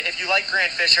you like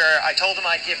Grant Fisher, I told him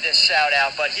I'd give this shout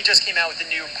out, but he just came out with a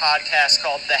new podcast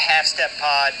called the Halfstep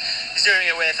Pod. He's doing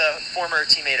it with a former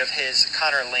teammate of his,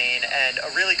 Connor Lane, and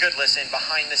a really good listen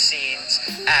behind the scenes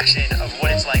action of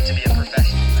what it's like to be a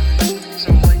professional.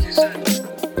 So like you said,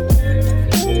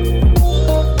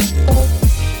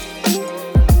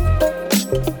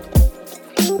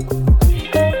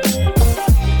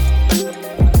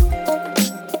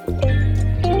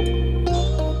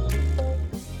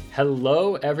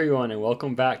 Hello, everyone, and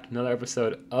welcome back to another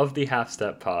episode of the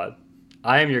Halfstep Pod.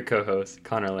 I am your co-host,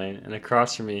 Connor Lane, and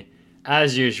across from me,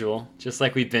 as usual, just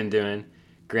like we've been doing,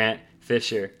 Grant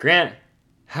Fisher. Grant,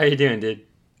 how you doing, dude?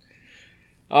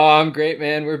 Oh, I'm great,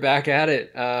 man. We're back at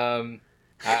it.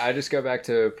 I just got back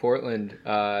to Portland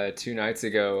 2 nights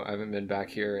ago. I haven't been back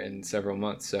here in several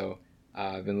months, so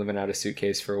I've been living out of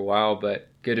suitcase for a while, but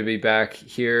good to be back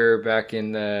here, back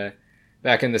in the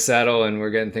saddle, and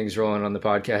we're getting things rolling on the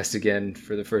podcast again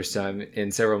for the first time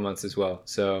in several months as well.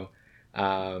 So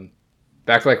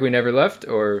back like we never left,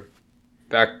 or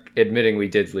back admitting we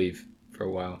did leave for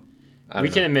a while? We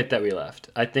can admit that we left.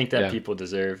 I think that people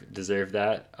deserve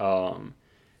that.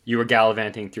 You were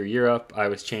gallivanting through Europe. I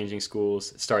was changing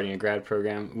schools, starting a grad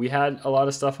program. We had a lot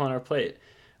of stuff on our plate,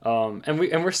 and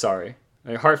we're sorry.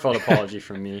 A heartfelt apology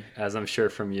from me, as I'm sure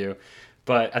from you.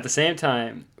 But at the same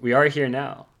time, we are here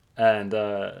now. And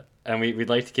we'd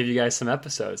like to give you guys some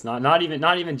episodes, not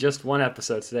even just one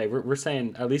episode today. We're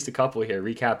saying at least a couple here,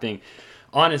 recapping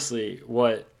honestly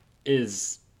what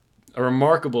is a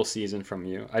remarkable season from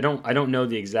you. I don't know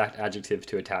the exact adjective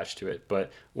to attach to it,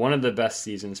 but one of the best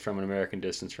seasons from an American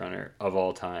distance runner of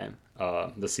all time.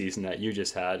 The season that you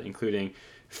just had, including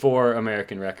 4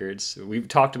 American records. We've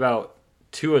talked about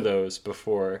 2 of those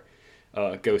before.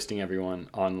 Ghosting everyone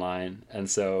online, and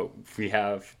so we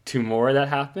have 2 more that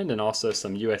happened, and also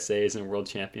some USAs and World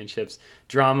Championships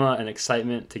drama and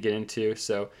excitement to get into.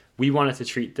 So we wanted to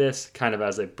treat this kind of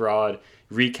as a broad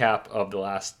recap of the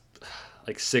last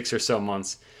 6 or so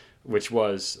months, which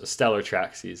was a stellar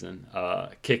track season.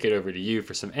 Kick it over to you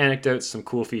for some anecdotes, some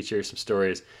cool features, some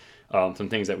stories, some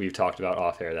things that we've talked about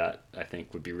off air that I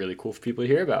think would be really cool for people to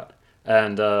hear about.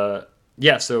 And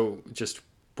so just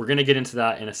we're going to get into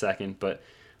that in a second, but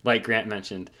like Grant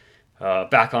mentioned,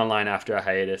 back online after a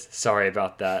hiatus. Sorry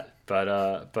about that,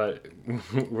 but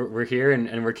we're here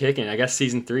and we're kicking. I guess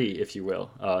season 3, if you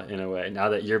will, in a way, now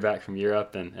that you're back from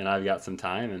Europe and I've got some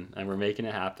time and we're making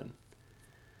it happen.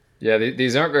 Yeah,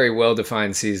 these aren't very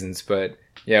well-defined seasons, but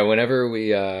yeah, whenever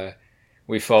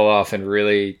we fall off and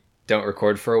really don't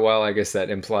record for a while, I guess that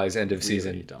implies end of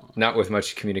season. Really don't. Not with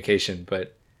much communication,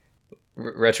 but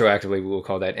retroactively we'll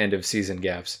call that end of season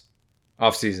gaps,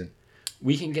 off season.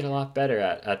 We can get a lot better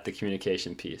at the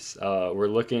communication piece. We're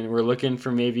looking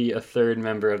for maybe a third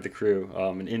member of the crew,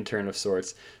 an intern of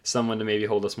sorts, someone to maybe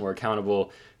hold us more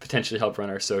accountable, potentially help run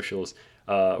our socials.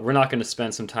 We're not going to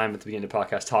spend some time at the beginning of the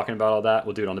podcast talking about all that.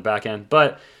 We'll do it on the back end,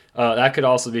 but that could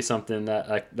also be something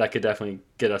that could definitely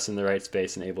get us in the right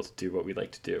space and able to do what we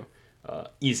like to do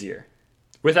easier.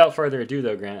 Without further ado,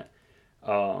 though, Grant,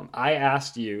 I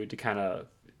asked you to kind of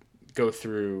go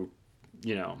through,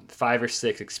 5 or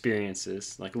 6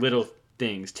 experiences, like little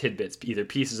things, tidbits, either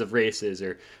pieces of races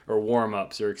or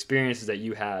warm-ups or experiences that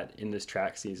you had in this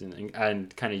track season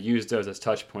and kind of use those as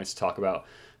touch points to talk about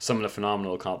some of the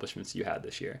phenomenal accomplishments you had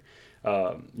this year.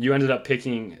 You ended up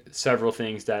picking several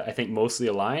things that I think mostly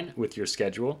align with your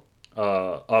schedule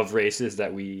of races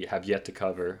that we have yet to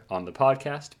cover on the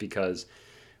podcast because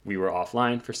we were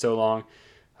offline for so long.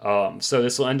 So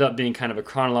this will end up being kind of a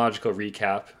chronological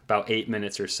recap, about 8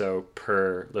 minutes or so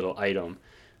per little item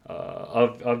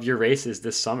of your races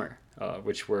this summer,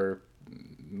 which were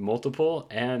multiple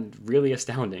and really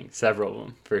astounding, several of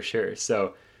them for sure.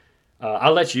 So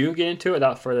I'll let you get into it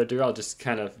without further ado. I'll just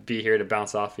kind of be here to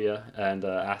bounce off of you and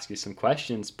ask you some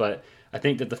questions. But I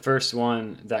think that the first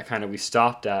one that kind of we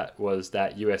stopped at was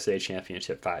that USA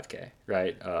Championship 5K,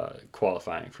 right?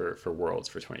 Qualifying for Worlds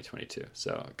for 2022.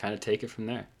 So kind of take it from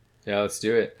there. Yeah, let's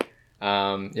do it.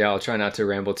 I'll try not to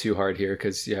ramble too hard here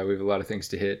because, we have a lot of things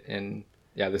to hit. And,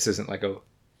 this isn't like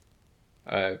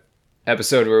a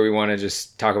episode where we want to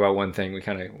just talk about one thing. We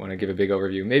kind of want to give a big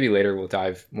overview. Maybe later we'll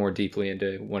dive more deeply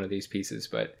into one of these pieces,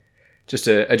 but just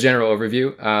a general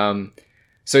overview.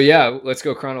 Let's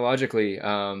go chronologically.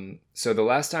 So the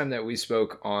last time that we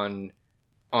spoke on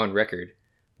record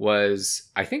was,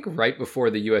 I think, right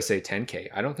before the USA 10K.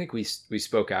 I don't think we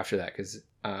spoke after that because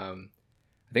I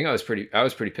think I was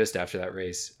pretty pissed after that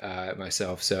race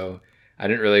myself. So I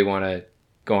didn't really want to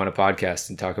go on a podcast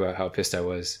and talk about how pissed I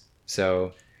was.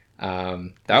 So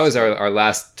that was our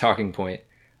last talking point.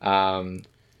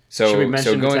 So should we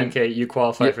mention the 10K? You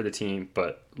qualified for the team,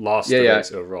 but lost the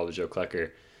race overall to Joe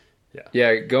Klecker.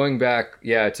 Yeah, going back,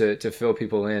 to fill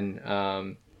people in.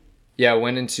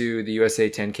 Went into the USA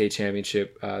 10K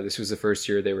Championship. This was the first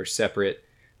year they were separate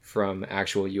from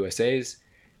actual USAs,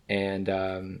 and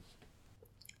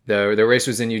the race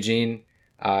was in Eugene,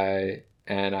 and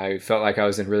I felt like I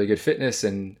was in really good fitness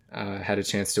and had a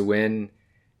chance to win.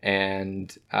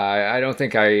 And I don't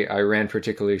think I ran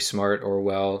particularly smart or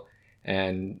well.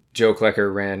 And Joe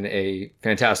Klecker ran a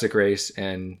fantastic race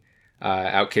and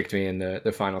outkicked me in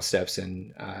the final steps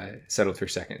and settled for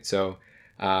second. So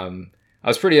I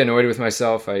was pretty annoyed with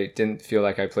myself. I didn't feel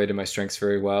like I played to my strengths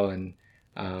very well, and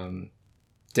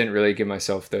didn't really give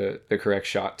myself the correct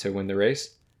shot to win the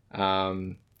race.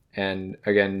 And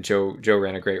again, Joe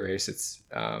ran a great race.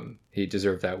 He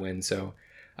deserved that win. So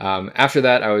after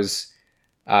that, I was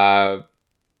a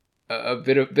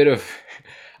bit of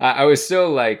I was still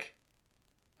like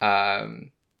I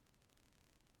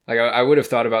would have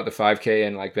thought about the 5K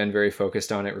and like been very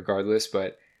focused on it regardless,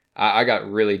 but I got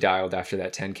really dialed after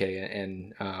that 10K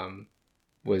and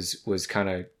was kind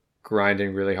of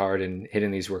grinding really hard and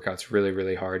hitting these workouts really,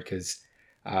 really hard because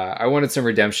I wanted some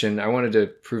redemption. I wanted to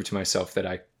prove to myself that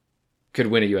I could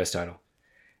win a US title.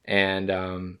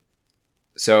 And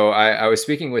so I was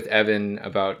speaking with Evan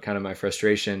about kind of my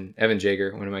frustration, Evan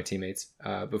Jager, one of my teammates,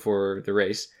 before the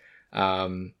race.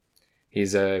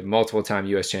 He's a multiple-time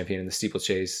U.S. champion in the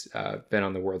steeplechase, been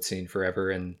on the world scene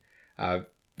forever, and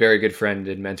very good friend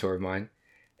and mentor of mine.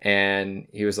 And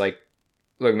he was like,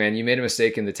 look, man, you made a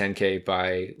mistake in the 10K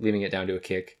by leaving it down to a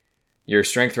kick. Your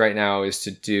strength right now is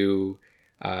to do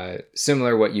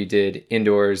similar what you did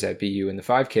indoors at BU in the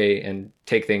 5K and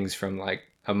take things from like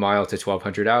a mile to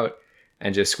 1,200 out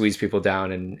and just squeeze people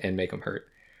down and make them hurt.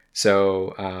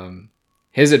 So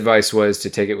his advice was to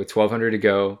take it with 1,200 to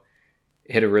go,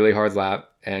 hit a really hard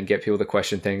lap and get people to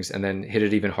question things, and then hit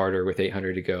it even harder with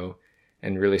 800 to go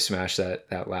and really smash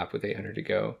that lap with 800 to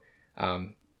go.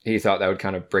 He thought that would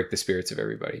kind of break the spirits of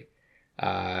everybody.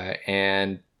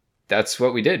 And that's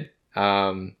what we did.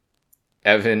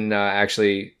 Evan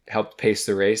actually helped pace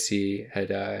the race. He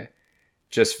had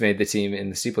just made the team in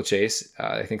the steeplechase,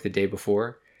 I think the day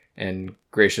before, and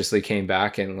graciously came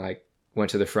back and like went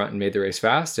to the front and made the race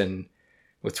fast. And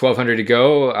with 1,200 to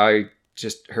go, I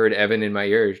just heard Evan in my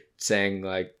ear saying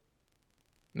like,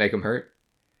 make him hurt.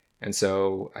 And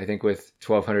so I think with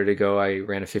 1,200 to go, I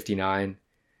ran a 59.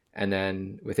 And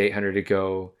then with 800 to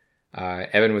go,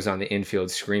 Evan was on the infield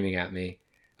screaming at me.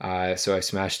 So I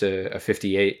smashed a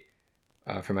 58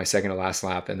 for my second to last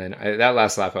lap. And then that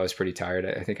last lap, I was pretty tired.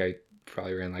 I think I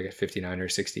probably ran like a 59 or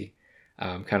 60.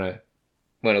 Kind of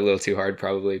went a little too hard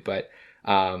probably. But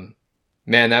man,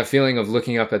 that feeling of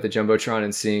looking up at the Jumbotron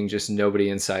and seeing just nobody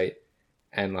in sight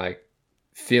and like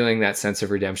feeling that sense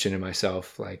of redemption in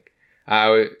myself. Like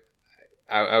I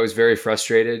was very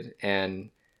frustrated and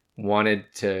wanted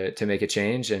to make a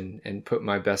change and put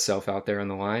my best self out there on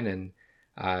the line. And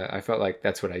I felt like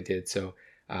that's what I did. So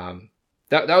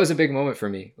that was a big moment for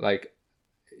me. Like,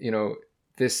 you know,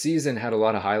 this season had a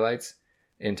lot of highlights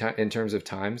in terms of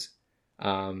times.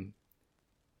 But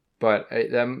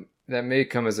that may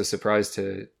come as a surprise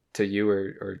to you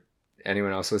or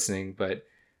anyone else listening. But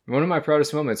one of my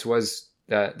proudest moments was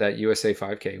that USA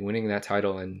 5K, winning that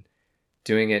title and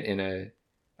doing it in a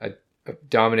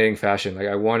dominating fashion. Like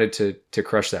I wanted to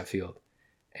crush that field.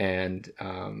 And,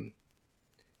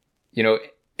 you know,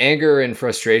 anger and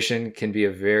frustration can be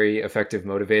a very effective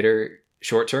motivator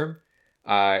short term.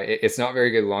 It's not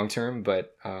very good long term,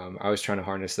 but I was trying to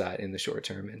harness that in the short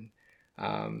term.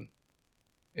 And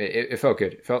it felt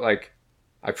good. It felt like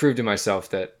I proved to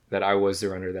myself that I was the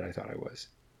runner that I thought I was.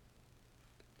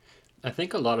 I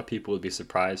think a lot of people would be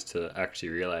surprised to actually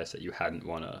realize that you hadn't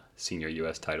won a senior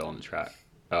U.S. title on the track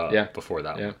before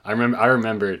that one. I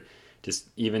remembered just,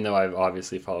 even though I've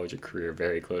obviously followed your career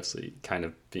very closely, kind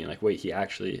of being like, wait, he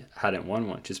actually hadn't won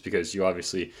one, just because you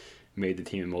obviously made the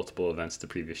team in multiple events the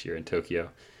previous year in Tokyo.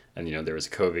 And, you know, there was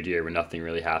a COVID year where nothing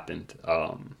really happened.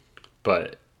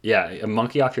 But yeah, a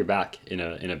monkey off your back in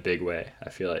a big way,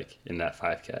 I feel like, in that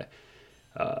 5K.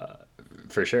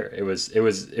 For sure. It was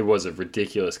a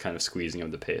ridiculous kind of squeezing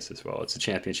of the pace as well. It's a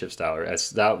championship style race.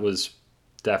 That was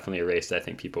definitely a race that I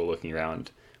think people looking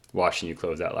around, watching you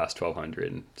close that last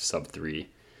 1,200 and sub 3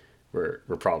 were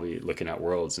probably looking at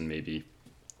worlds and maybe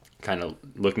kind of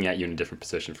looking at you in a different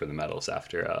position for the medals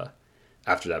after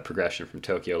that progression from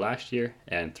Tokyo last year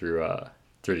and through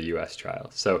the US trial.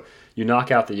 So you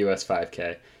knock out the US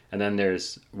 5K, and then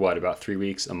there's about 3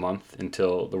 weeks, a month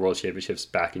until the World Championships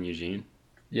back in Eugene.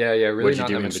 Yeah, really. What'd you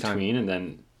do in between, and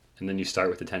then you start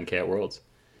with the 10K at Worlds?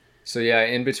 So yeah,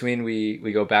 in between we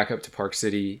go back up to Park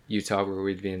City, Utah, where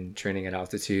we'd been training at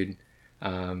altitude.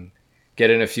 Get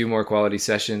in a few more quality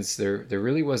sessions. There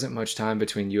really wasn't much time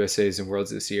between USAs and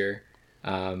Worlds this year,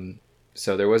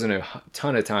 so there wasn't a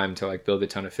ton of time to like build a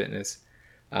ton of fitness.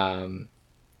 And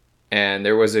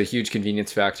there was a huge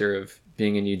convenience factor of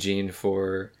being in Eugene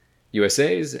for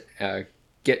USAs.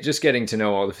 Just getting to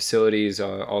know all the facilities,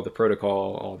 all the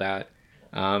protocol, all that.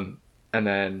 And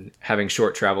then having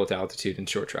short travel to altitude and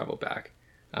short travel back.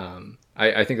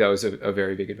 I think that was a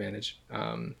very big advantage.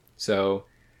 So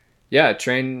yeah,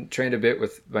 trained a bit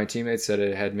with my teammates that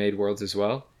had made Worlds as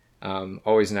well.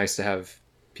 Always nice to have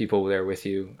people there with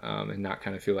you, and not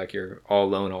kind of feel like you're all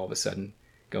alone all of a sudden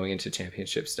going into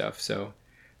championship stuff. So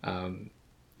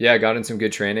yeah, I got in some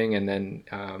good training, and then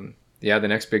the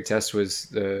next big test was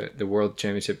the World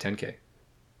Championship 10K.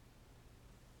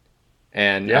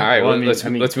 And yeah, all right, well,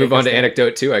 let's move on to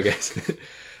anecdote 2, I guess.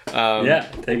 Yeah,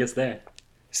 take us there.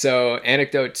 So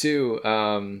anecdote 2,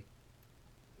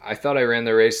 I thought I ran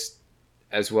the race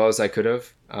as well as I could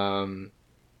have.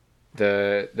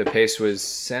 The pace was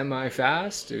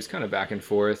semi-fast. It was kind of back and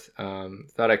forth.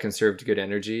 Thought I conserved good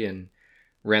energy and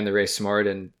ran the race smart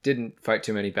and didn't fight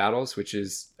too many battles, which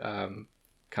is kind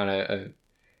of a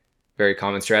very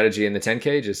common strategy in the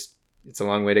 10K. Just it's a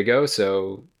long way to go,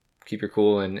 so keep your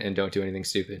cool and don't do anything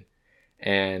stupid.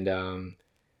 And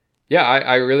yeah,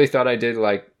 I really thought I did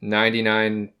like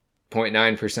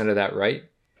 99.9% of that right.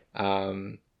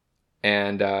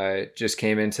 And just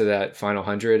came into that final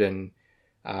 100, and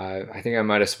I think I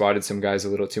might have spotted some guys a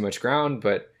little too much ground,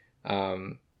 but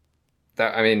I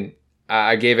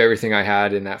gave everything I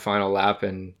had in that final lap,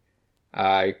 and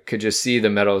I could just see the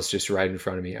medals just right in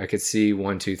front of me. I could see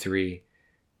 1, 2, 3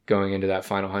 going into that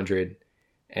final 100,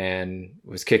 and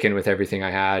was kicking with everything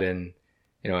I had, and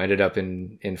ended up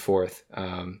in 4th.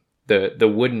 The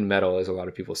wooden medal, as a lot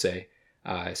of people say.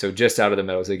 So just out of the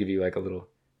medals, they give you like a little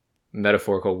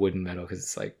metaphorical wooden medal, because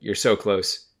it's like you're so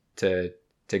close to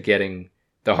getting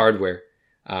the hardware,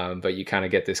 but you kind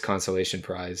of get this consolation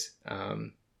prize.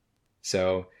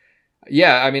 So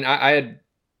yeah, I mean, I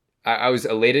was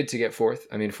elated to get 4th.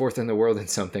 I mean, 4th in the world in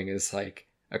something is like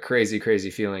a crazy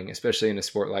feeling, especially in a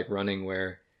sport like running,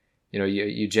 where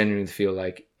you genuinely feel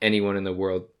like anyone in the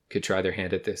world could try their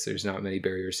hand at this. There's not many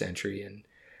barriers to entry, and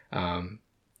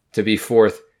to be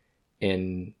 4th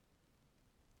in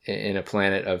a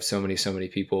planet of so many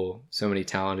people, so many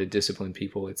talented, disciplined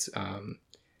people, it's a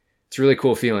really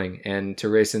cool feeling. And to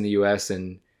race in the US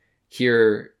and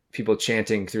hear people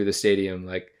chanting through the stadium,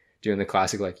 like doing the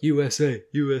classic, like USA,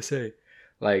 USA,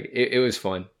 like it was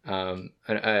fun.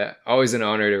 Always an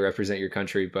honor to represent your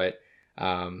country, but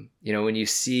when you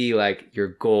see like your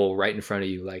goal right in front of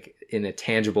you, like in a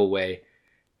tangible way,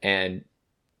 and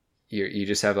you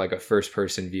just have like a first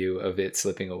person view of it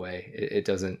slipping away, it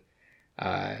doesn't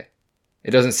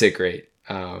sit great.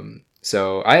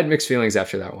 So I had mixed feelings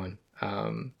after that one.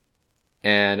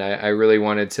 And I really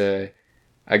wanted to,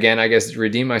 again, I guess,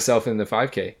 redeem myself in the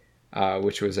 5K,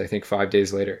 which was, I think, 5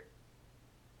 days later.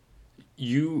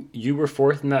 You were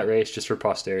 4th in that race, just for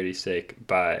posterity's sake,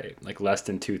 by like less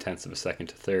than 0.2 of a second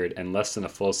to 3rd, and less than a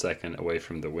full second away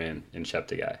from the win in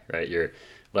Cheptegei, right? You're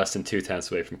less than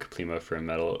 0.2 away from Kaplimo for a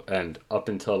medal, and up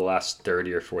until the last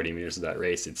 30 or 40 meters of that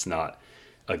race, it's not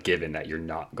a given that you're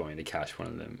not going to catch one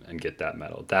of them and get that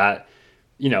medal. That,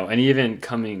 and even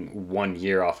coming 1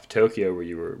 year off of Tokyo where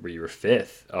you were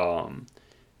 5th,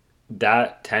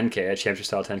 that 10K, a championship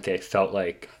style 10K, felt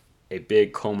like a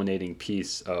big culminating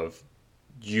piece of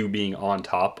you being on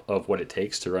top of what it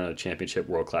takes to run a championship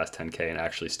world-class 10K and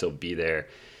actually still be there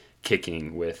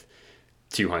kicking with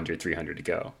 200, 300 to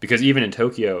go. Because even in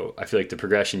Tokyo, I feel like the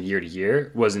progression year to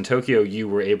year was, in Tokyo, you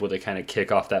were able to kind of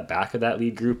kick off that back of that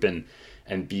lead group and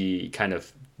be kind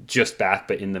of just back,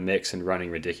 but in the mix and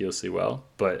running ridiculously well.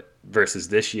 But versus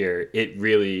this year,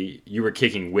 you were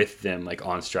kicking with them, like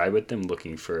on stride with them,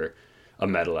 looking for a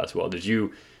medal as well. Did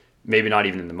you, maybe not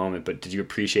even in the moment, but did you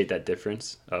appreciate that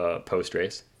difference post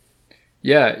race?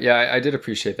 Yeah, I did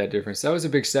appreciate that difference. That was a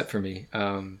big step for me.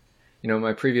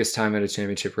 My previous time at a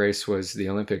championship race was the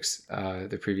Olympics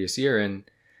the previous year, and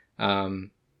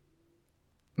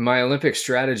my Olympic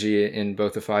strategy in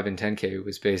both the 5 and 10K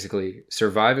was basically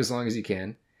survive as long as you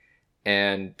can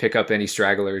and pick up any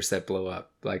stragglers that blow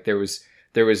up. Like there was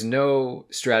no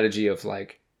strategy of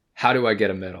like, how do I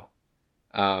get a medal?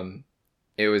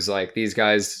 It was like, these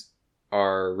guys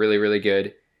are really, really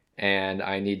good, and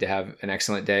I need to have an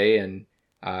excellent day, and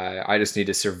I just need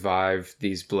to survive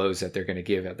these blows that they're going to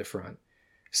give at the front.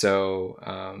 So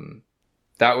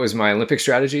that was my Olympic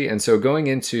strategy. And so going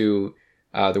into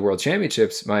the World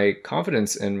Championships, my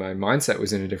confidence and my mindset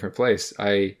was in a different place.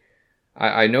 I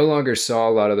I no longer saw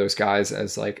a lot of those guys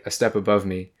as like a step above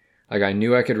me. Like I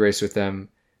knew I could race with them.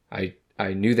 I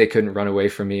knew they couldn't run away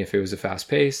from me if it was a fast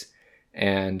pace.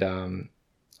 And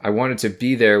I wanted to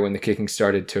be there when the kicking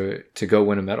started to go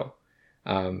win a medal.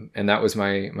 And that was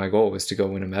my goal, was to go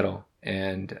win a medal.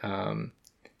 And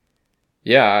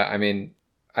yeah, I mean,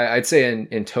 I'd say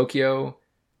in Tokyo,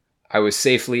 I was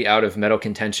safely out of medal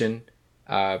contention,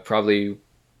 probably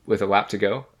with a lap to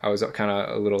go. I was kind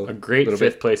of a great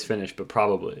fifth place finish, but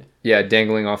probably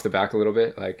dangling off the back a little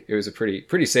bit. Like it was a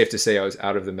pretty safe to say I was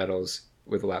out of the medals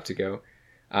with a lap to go.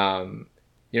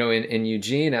 In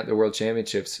Eugene at the World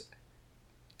Championships,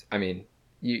 I mean,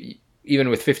 even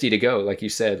with 50 to go, like you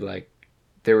said, like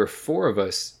there were 4 of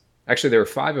us. Actually, there were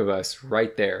 5 of us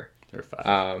right there. There were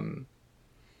 5.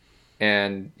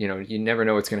 And you never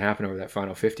know what's going to happen over that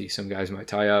final 50. Some guys might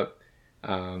tie up.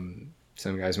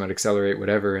 Some guys might accelerate,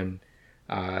 whatever. And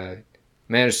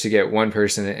managed to get one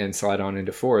person and slide on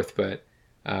into 4th. But,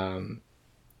 I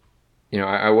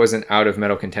wasn't out of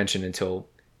medal contention until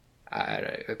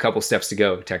a couple steps to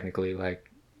go, technically.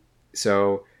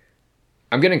 So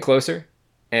I'm getting closer.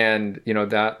 And,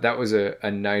 that was a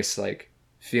nice,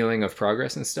 feeling of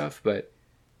progress and stuff. But,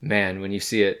 man, when you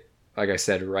see it, like I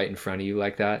said, right in front of you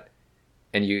like that,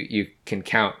 and you can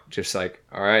count just like,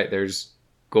 all right, there's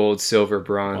gold, silver,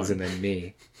 bronze, and then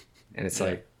me. And it's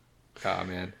like, oh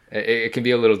man, it can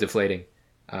be a little deflating.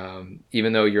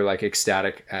 Even though you're like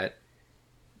ecstatic at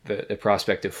the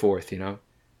prospect of 4th,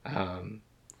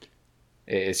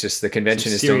 it's just the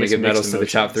convention is to only give medals to the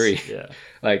top 3. Yeah.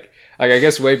 like I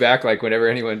guess way back, like whenever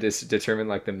anyone determined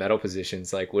like the medal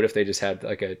positions, like what if they just had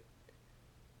like a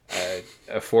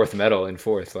 4th medal in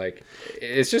 4th? Like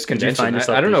it's just convention.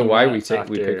 I don't know why we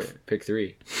pick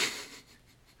 3.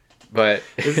 But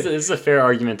this is a fair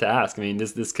argument to ask. I mean,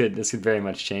 this could very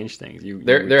much change things.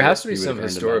 There has to be some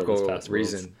historical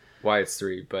reason why it's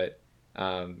 3, but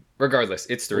regardless,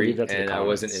 it's 3, and I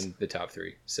wasn't in the top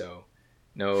 3, so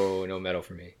no medal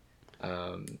for me.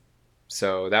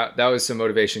 So that was some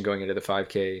motivation going into the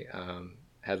 5K.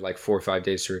 Had like 4 or 5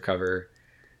 days to recover,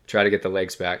 try to get the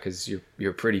legs back because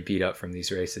you're pretty beat up from these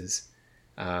races.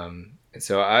 And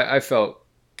so I felt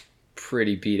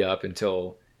pretty beat up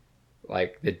until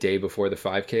like the day before the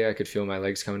 5K. I could feel my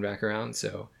legs coming back around.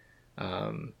 So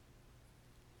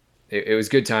it was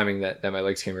good timing that my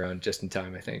legs came around just in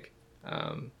time, I think.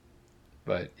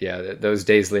 But yeah, those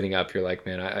days leading up, you're like,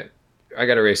 man, I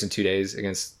got to race in 2 days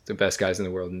against the best guys in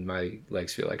the world, and my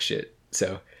legs feel like shit.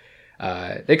 So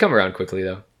they come around quickly,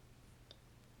 though.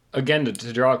 Again,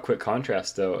 to draw a quick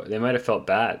contrast, though, they might have felt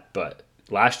bad, but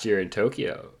last year in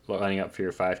Tokyo, lining up for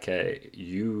your 5K,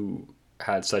 you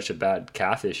had such a bad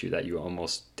calf issue that you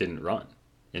almost didn't run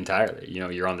entirely.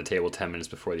 You're on the table 10 minutes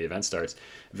before the event starts.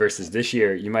 Versus this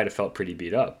year, you might have felt pretty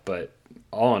beat up, but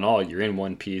all in all, you're in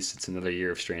one piece. It's another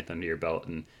year of strength under your belt,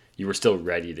 and you were still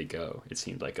ready to go, it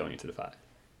seemed like, going into the 5.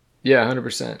 Yeah,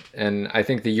 100%. And I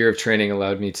think the year of training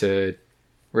allowed me to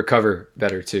recover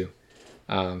better too.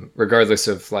 Regardless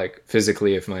of like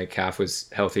physically if my calf was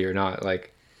healthy or not,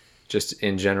 like just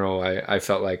in general, I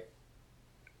felt like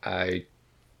I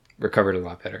recovered a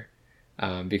lot better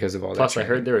because of all that. Plus, I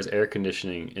heard there was air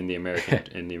conditioning in the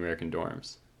American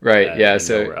dorms. Right. Yeah.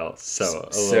 So nowhere else.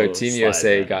 So Team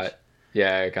USA got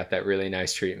that really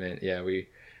nice treatment. Yeah.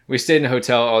 We stayed in a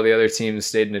hotel. All the other teams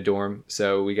stayed in a dorm,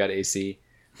 so we got AC.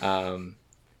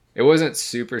 It wasn't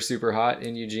super, super hot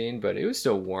in Eugene, but it was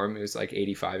still warm. It was like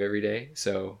 85 every day.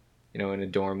 So, in a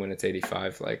dorm when it's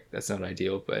 85, like that's not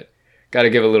ideal, but got to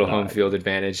give a little home field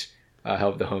advantage,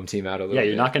 help the home team out a little bit. Yeah,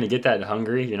 you're not going to get that in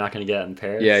Hungary. You're not going to get that in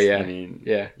Paris. Yeah. I mean,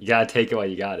 you got to take it while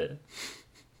you got it.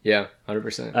 Yeah,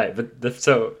 100%. All right, but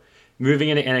so moving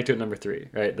into anecdote number 3,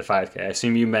 right? The 5K. I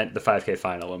assume you meant the 5K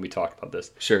final when we talked about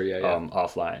this. Sure, yeah.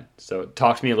 Offline. So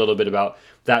talk to me a little bit about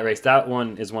that race. That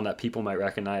one is one that people might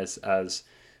recognize as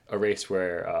a race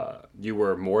where you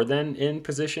were more than in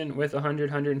position with 100,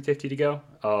 150 to go.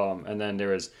 And then there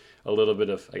was a little bit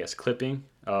of, I guess, clipping.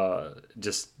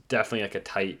 Just definitely like a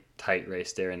tight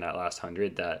race there in that last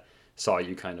 100 that saw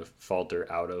you kind of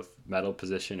falter out of medal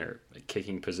position or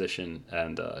kicking position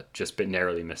and just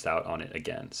narrowly missed out on it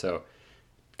again. So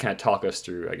kind of talk us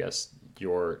through, I guess,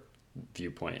 your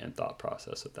viewpoint and thought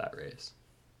process of that race.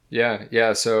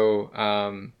 Yeah. So,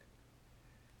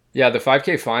 the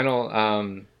 5K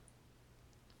final,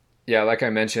 like I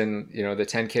mentioned, the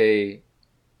 10K,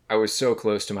 I was so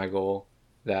close to my goal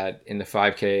that in the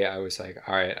 5K, I was like,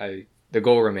 all right, the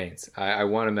goal remains. I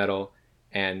want a medal,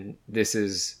 and this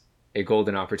is a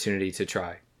golden opportunity to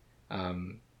try.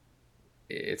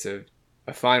 It's a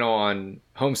final on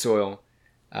home soil.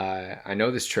 I know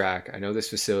this track. I know this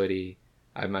facility.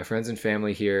 I have my friends and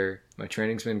family here. My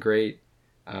training's been great.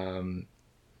 I'm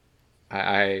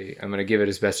going to give it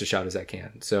as best a shot as I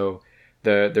can. So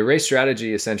the race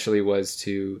strategy essentially was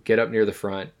to get up near the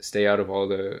front, stay out of all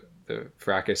the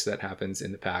fracas that happens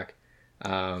in the pack.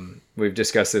 We've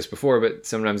discussed this before, but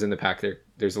sometimes in the pack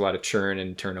there's a lot of churn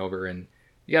and turnover, and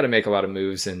you got to make a lot of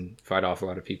moves and fight off a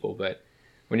lot of people. But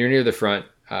when you're near the front,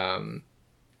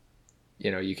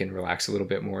 you can relax a little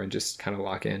bit more and just kind of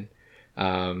lock in.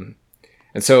 And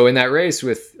so in that race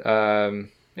with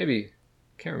maybe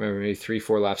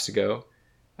 3-4 laps to go,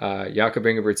 Jakob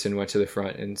Ingebrigtsen went to the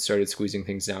front and started squeezing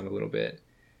things down a little bit.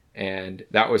 And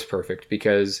that was perfect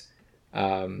because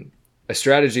a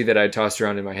strategy that I tossed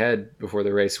around in my head before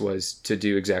the race was to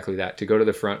do exactly that, to go to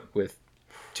the front with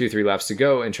 2-3 laps to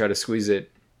go and try to squeeze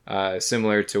it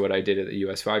similar to what I did at the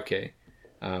US 5K.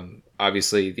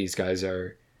 Obviously, these guys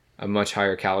are a much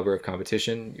higher caliber of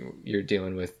competition. You're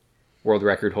dealing with world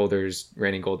record holders,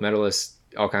 reigning gold medalists,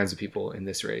 all kinds of people in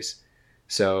this race.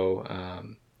 So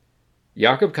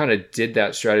Jakob kind of did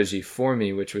that strategy for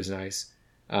me, which was nice.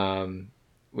 And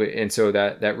so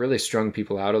that really strung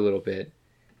people out a little bit.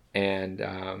 And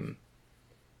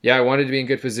I wanted to be in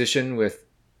good position with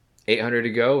 800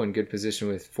 to go, in good position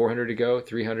with 400 to go,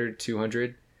 300,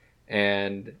 200.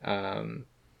 And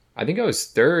I think I was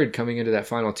third coming into that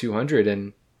final 200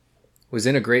 and was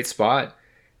in a great spot.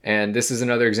 And this is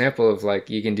another example of like,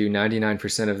 you can do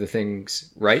 99% of the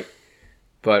things right,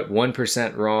 but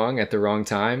 1% wrong at the wrong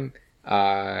time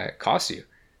costs you.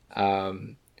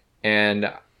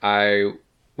 And I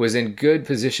was in good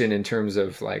position in terms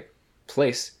of like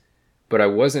place, but I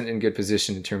wasn't in good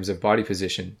position in terms of body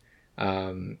position.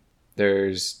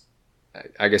 There's,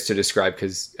 I guess to describe,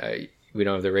 because we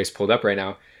don't have the race pulled up right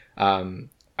now.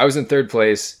 I was in third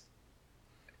place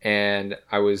and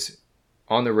I was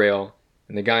on the rail,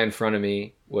 and the guy in front of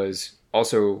me was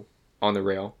also on the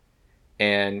rail.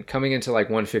 And coming into like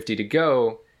 150 to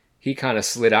go, he kind of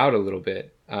slid out a little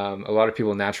bit. A lot of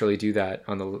people naturally do that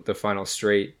on the final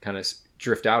straight, kind of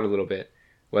drift out a little bit,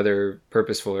 whether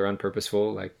purposeful or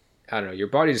unpurposeful. Like, I don't know, your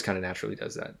body just kind of naturally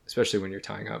does that, especially when you're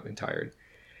tying up and tired.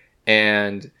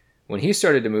 And when he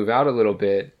started to move out a little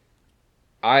bit,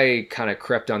 I kind of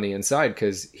crept on the inside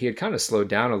because he had kind of slowed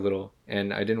down a little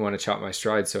and I didn't want to chop my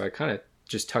stride. So I kind of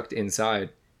just tucked inside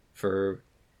for,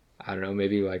 I don't know,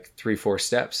 maybe like 3-4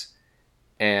 steps.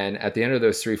 And at the end of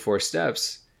those 3-4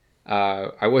 steps,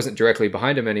 I wasn't directly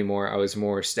behind him anymore. I was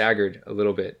more staggered a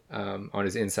little bit on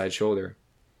his inside shoulder.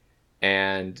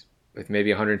 And with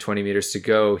maybe 120 meters to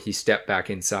go, he stepped back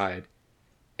inside.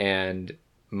 And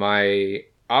my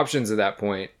options at that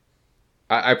point,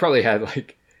 I probably had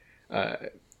like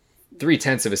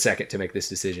 0.3 of a second to make this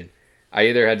decision. I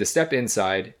either had to step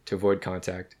inside to avoid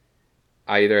contact.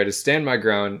 I either had to stand my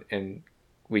ground and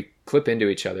we clip into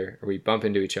each other, or we bump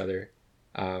into each other,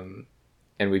 and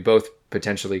we both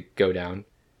potentially go down,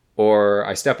 or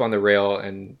I step on the rail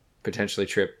and potentially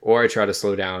trip, or I try to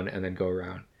slow down and then go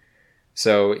around.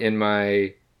 So in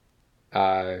my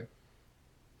half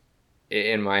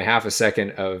a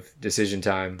second of decision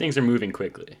time, things are moving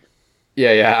quickly.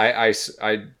 I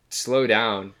slow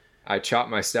down, I chop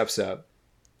my steps up,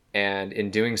 and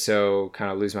in doing so,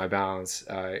 kind of lose my balance.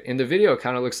 In the video, it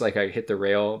kind of looks like I hit the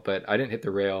rail, but I didn't hit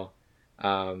the rail.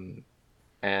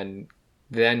 And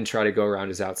then try to go around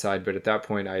his outside. But at that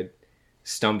point, I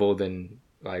stumbled, and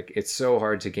like, it's so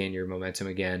hard to gain your momentum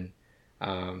again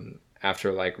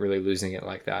after like really losing it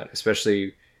like that,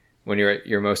 especially when you're at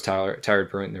your most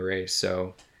tired point in the race.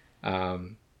 So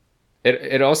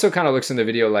it also kind of looks in the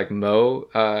video like Mo,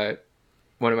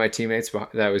 one of my teammates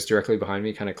that was directly behind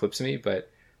me, kind of clips me,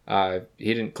 but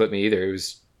he didn't clip me either. It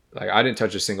was like, I didn't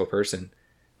touch a single person.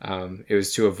 It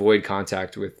was to avoid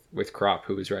contact with Krop,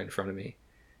 who was right in front of me.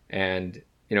 And,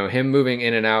 you know, him moving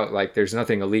in and out, like, there's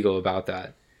nothing illegal about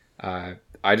that.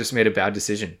 I just made a bad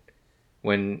decision.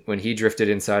 When he drifted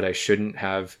inside, I shouldn't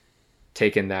have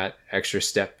taken that extra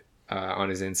step on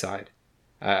his inside.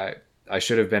 I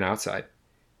should have been outside.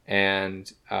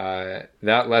 And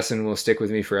that lesson will stick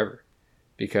with me forever,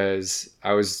 because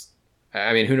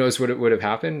who knows what would have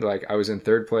happened? Like, I was in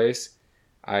third place.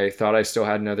 I thought I still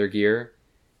had another gear,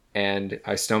 and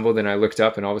I stumbled and I looked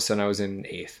up, and all of a sudden I was in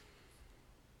 8th.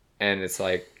 And it's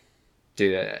like,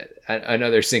 dude,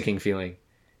 another sinking feeling.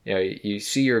 You know, you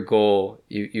see your goal,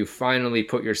 you finally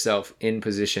put yourself in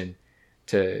position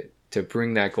to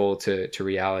bring that goal to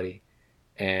reality,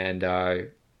 and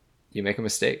you make a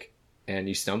mistake and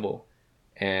you stumble,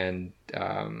 and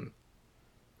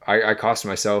I cost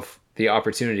myself the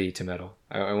opportunity to medal.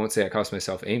 I won't say I cost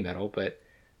myself a medal, but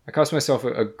I cost myself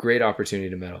a great opportunity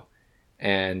to medal.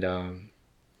 And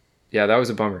that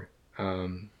was a bummer.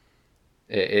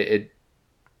 it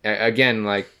again,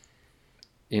 like,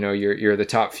 you're the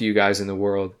top few guys in the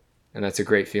world, and that's a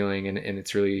great feeling, and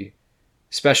it's really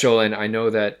special. And I know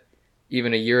that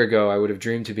even a year ago, I would have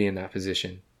dreamed to be in that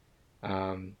position.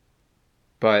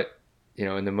 But,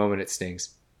 in the moment, it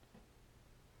stings.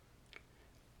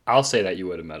 I'll say that you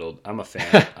would have medaled. I'm a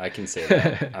fan. I can say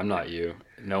that. I'm not you.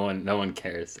 No one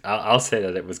cares. I'll say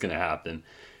that it was going to happen.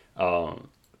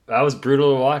 That was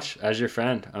brutal to watch as your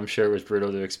friend. I'm sure it was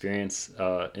brutal to experience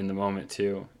in the moment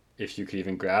too, if you could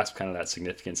even grasp kind of that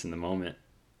significance in the moment.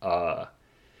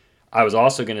 I was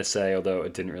also going to say, although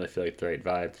it didn't really feel like the right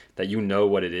vibe, that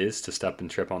what it is to step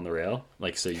and trip on the rail.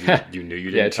 Like, so you knew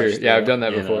you didn't yeah, true. touch the Yeah, rail, I've done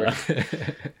that before.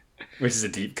 Which is a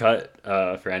deep cut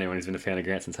for anyone who's been a fan of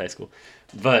Grant since high school.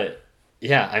 But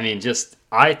yeah, I mean,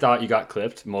 I thought you got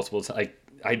clipped multiple times.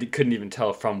 I couldn't even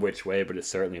tell from which way, but it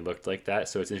certainly looked like that.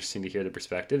 So it's interesting to hear the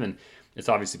perspective. And it's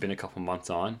obviously been a couple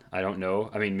months on. I don't know.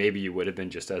 I mean, maybe you would have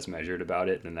been just as measured about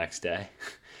it the next day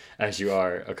as you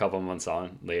are a couple months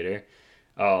on later.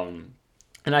 And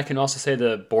I can also say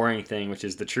the boring thing, which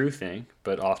is the true thing,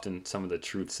 but often some of the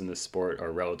truths in this sport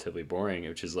are relatively boring,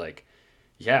 which is like,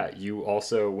 yeah, you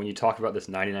also, when you talk about this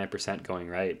 99% going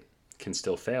right, can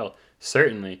still fail,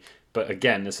 certainly. But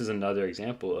again, this is another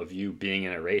example of you being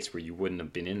in a race where you wouldn't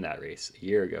have been in that race a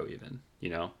year ago even,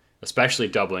 especially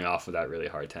doubling off of that really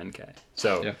hard 10K.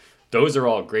 So yeah. Those are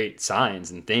all great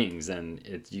signs and things,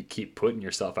 and you keep putting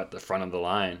yourself at the front of the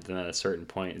line, then at a certain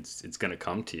point, it's going to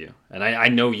come to you. And I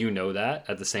know that.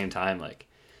 At the same time, like,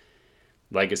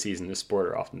 legacies in this sport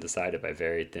are often decided by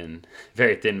very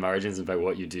thin margins and by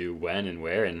what you do when and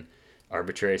where, and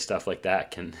arbitrary stuff like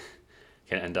that can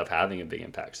end up having a big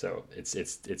impact. So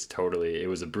it's totally, it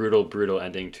was a brutal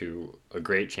ending to a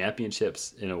great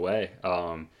championships in a way.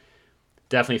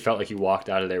 Definitely felt like you walked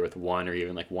out of there with 1 or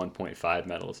even like 1.5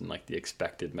 medals and like the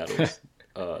expected medals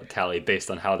tally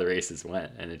based on how the races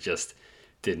went, and it just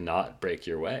did not break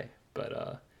your way.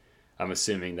 But I'm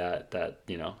assuming that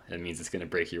it means it's going to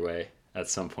break your way at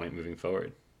some point moving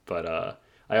forward. But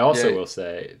I also will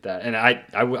say that, and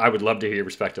I would love to hear your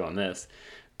perspective on this,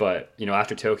 but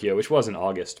after Tokyo, which was in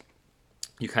August,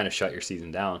 you kind of shut your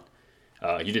season down.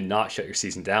 You did not shut your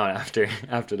season down after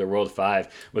the World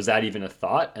 5. Was that even a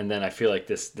thought? And then I feel like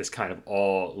this kind of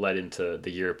all led into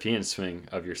the European swing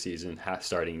of your season,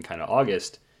 starting in kind of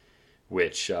August,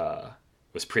 which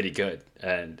was pretty good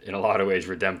and in a lot of ways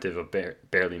redemptive of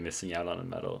barely missing out on a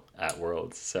medal at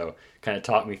Worlds. So kind of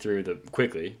talk me through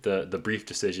the brief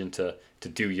decision to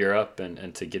do Europe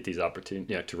and to get these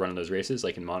opportunities, to run in those races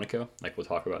like in Monaco, like we'll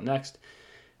talk about next.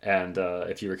 And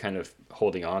if you were kind of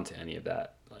holding on to any of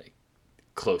that, like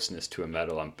closeness to a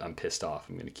medal, I'm pissed off,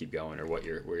 I'm going to keep going, or where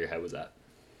your head was at.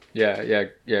 Yeah.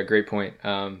 Great point.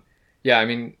 I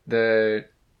mean,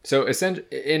 so essentially,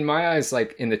 in my eyes,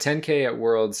 like in the 10K at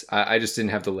Worlds, I just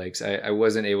didn't have the legs. I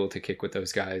wasn't able to kick with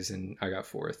those guys, and I got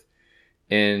 4th.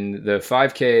 In the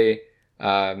 5K,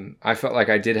 I felt like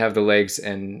I did have the legs,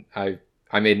 and I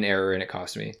made an error, and it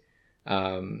cost me.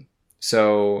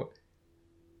 So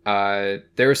there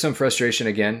was some frustration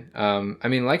again. I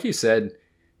mean, like you said,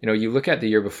 you look at the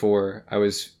year before, I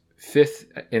was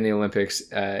 5th in the Olympics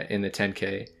in the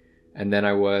 10K, and then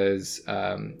I was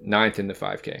 9th in the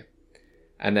 5K.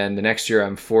 And then the next year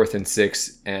I'm 4th and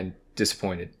 6th and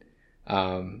disappointed.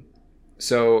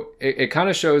 So it kind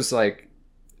of shows like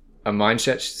a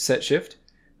mindset shift.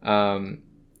 I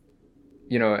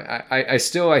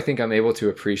think I'm able to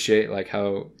appreciate like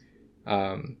how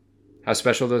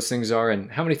special those things are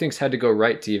and how many things had to go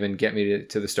right to even get me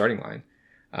to the starting line.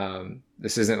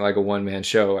 This isn't like a one-man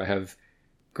show. I have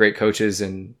great coaches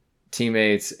and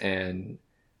teammates and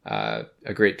a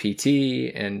great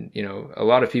PT and, a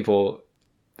lot of people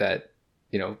that,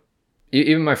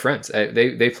 even my friends,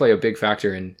 they play a big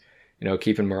factor in,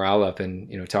 keeping morale up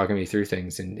and, talking me through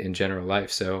things in general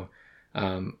life. So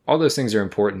all those things are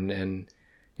important. And,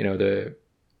 to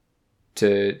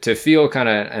feel kind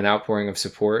of an outpouring of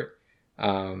support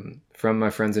from my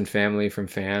friends and family, from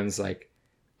fans, like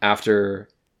after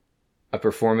a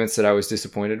performance that I was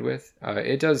disappointed with,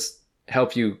 it does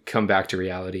help you come back to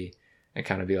reality and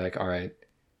kind of be like, all right,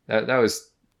 that was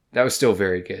still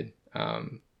very good.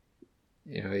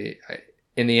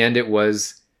 In the end, it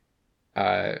was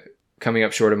coming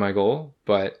up short of my goal,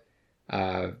 but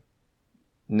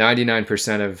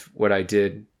 99% of what I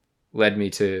did led me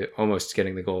to almost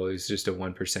getting the goal. It was just a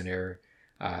 1% error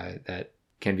that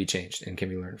can be changed and can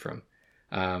be learned from.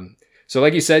 So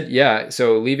like you said,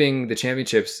 so leaving the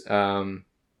championships, I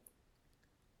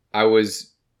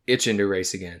was itching to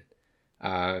race again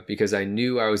because I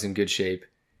knew I was in good shape,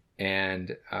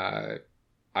 and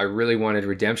I really wanted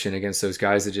redemption against those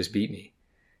guys that just beat me.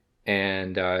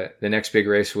 And the next big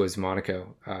race was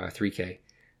Monaco 3K,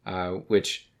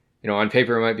 which, on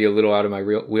paper might be a little out of my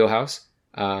wheelhouse.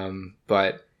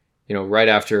 But, right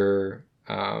after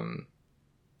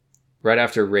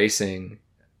racing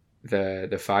the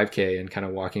 5K and kind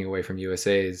of walking away from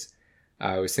USA's,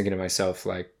 I was thinking to myself,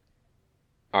 like,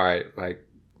 all right, like,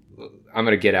 I'm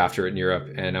going to get after it in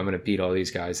Europe and I'm going to beat all these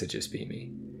guys that just beat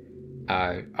me.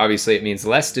 Obviously it means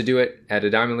less to do it at a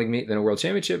Diamond League meet than a World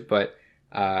Championship, but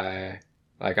I'm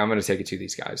going to take it to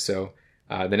these guys. So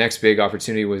the next big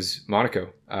opportunity was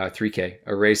Monaco 3K,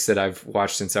 a race that I've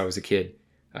watched since I was a kid.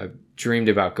 I've dreamed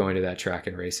about going to that track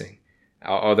and racing.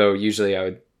 Although usually I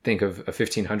would think of a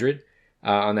 1500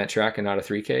 on that track and not a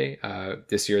 3K.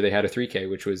 This year they had a 3K,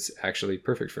 which was actually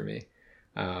perfect for me.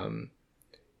 A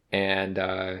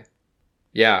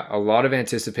lot of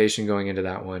anticipation going into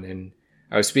that one. And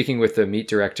I was speaking with the meet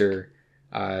director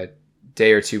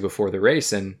day or two before the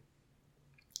race, and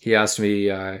he asked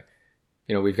me,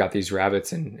 we've got these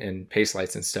rabbits and pace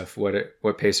lights and stuff.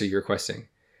 What pace are you requesting?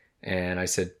 And I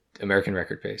said American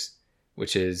record pace,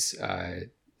 which is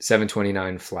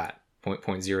 7:29 flat,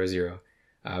 0.00.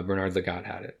 Bernard Lagat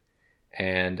had it.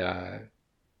 And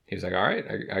he was like, all right,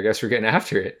 I guess we're getting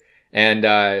after it.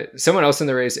 And someone else in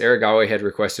the race, Aragawa, had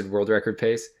requested world record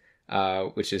pace,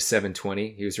 which is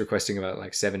 7:20. He was requesting about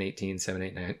like 7:18,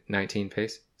 7:19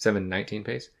 pace, 7:19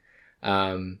 pace.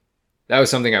 That was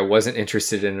something I wasn't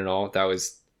interested in at all. That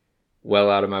was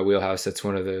well out of my wheelhouse. That's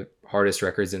one of the hardest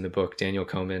records in the book. Daniel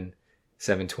Komen,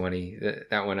 7:20.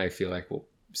 That one I feel like will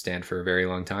stand for a very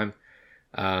long time.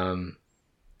 And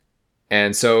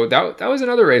so that was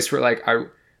another race where like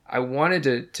I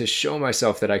wanted to show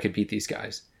myself that I could beat these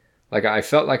guys. Like I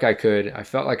felt like I could. I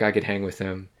felt like I could hang with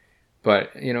them.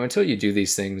 But, until you do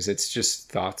these things, it's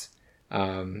just thoughts.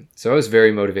 So I was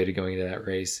very motivated going into that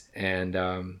race. And,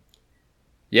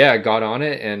 I got on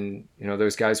it. And,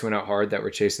 those guys went out hard that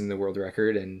were chasing the world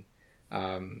record. And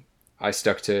I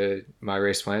stuck to my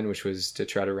race plan, which was to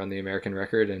try to run the American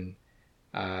record, and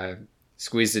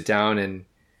squeezed it down. And,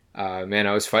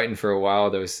 I was fighting for a while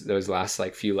those last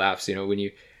like few laps. When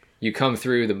you come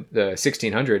through the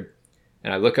 1600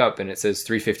 and I look up and it says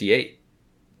 3:58.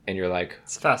 And you're like,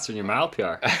 it's faster than your mile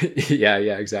PR. yeah,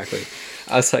 exactly.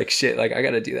 I was like, shit, like I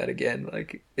got to do that again.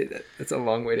 Like it's a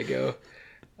long way to go.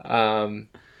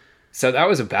 So that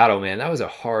was a battle, man. That was a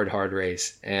hard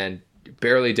race, and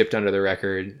barely dipped under the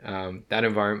record. That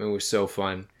environment was so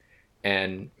fun,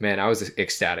 and man, I was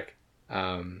ecstatic.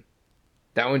 That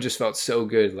one just felt so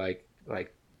good, like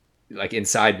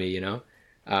inside me,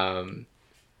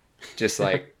 just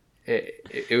like.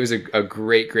 It was a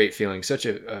great feeling. Such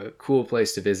a cool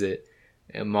place to visit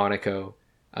in Monaco,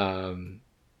 a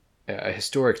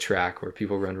historic track where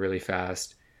people run really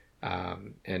fast,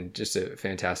 and just a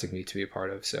fantastic meet to be a part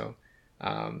of. So,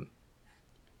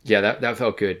 that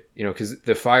felt good, because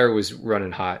the fire was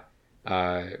running hot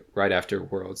right after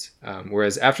Worlds.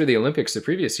 Whereas after the Olympics the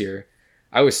previous year,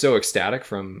 I was so ecstatic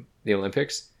from the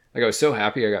Olympics. Like I was so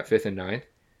happy I got 5th and 9th.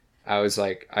 I was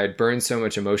like, I'd burned so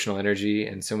much emotional energy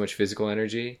and so much physical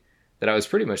energy that I was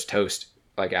pretty much toast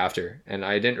like after. And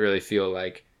I didn't really feel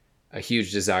like a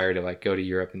huge desire to like go to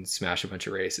Europe and smash a bunch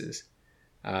of races.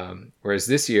 Whereas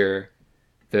this year,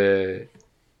 the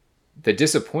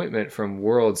disappointment from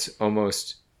Worlds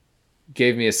almost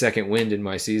gave me a second wind in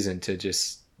my season to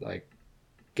just like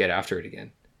get after it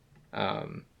again.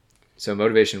 So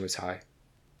motivation was high.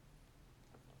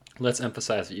 Let's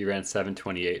emphasize that you ran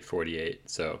 7:28.48,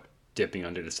 so dipping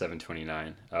under to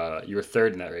 7:29. You were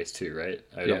third in that race too, right?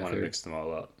 I don't want to mix them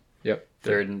all up. Yep.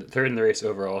 Third in the race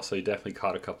overall, so you definitely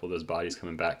caught a couple of those bodies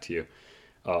coming back to you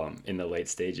in the late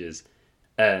stages.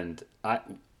 And at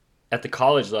the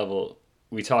college level,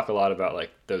 we talk a lot about like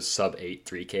those sub-8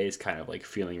 3Ks kind of like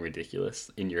feeling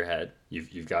ridiculous in your head.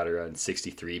 You've got to run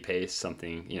 63 pace,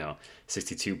 something,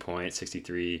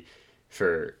 62.63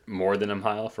 for more than a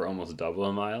mile, for almost double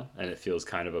a mile, and it feels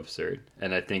kind of absurd.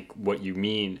 And I think what you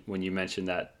mean when you mention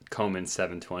that Komen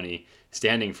 7:20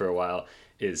 standing for a while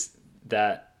is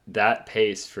that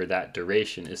pace for that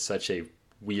duration is such a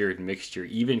weird mixture,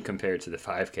 even compared to the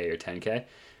 5K or 10K,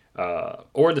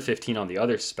 or the 15 on the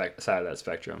other side of that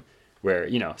spectrum, where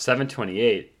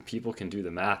 7:28, people can do the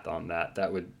math on that.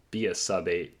 That would be a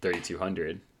sub-8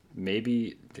 3200.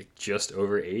 Maybe just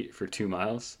over 8 for 2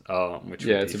 miles, which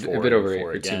would it's be a bit over 8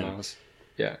 for again. 2 miles.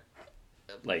 Yeah.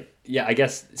 I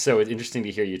guess so. It's interesting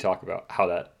to hear you talk about how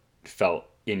that felt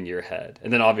in your head,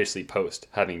 and then obviously post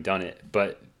having done it.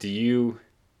 But do you?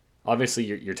 Obviously,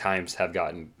 your times have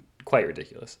gotten quite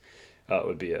ridiculous.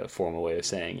 Would be a formal way of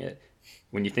saying it.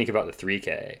 When you think about the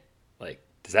 3K, like,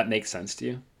 does that make sense to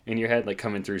you in your head, like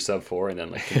coming through sub 4 and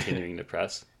then like continuing to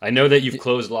press? I know that you've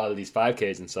closed a lot of these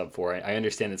 5Ks in sub 4. I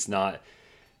understand it's not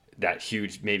that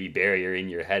huge maybe barrier in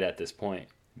your head at this point,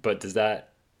 but does that,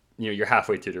 you're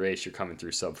halfway through the race, you're coming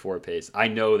through sub 4 pace. I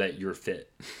know that you're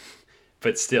fit,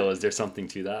 but still, is there something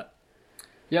to that?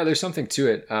 Yeah, there's something to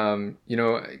it.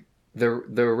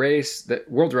 The race, the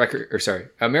world record, or sorry,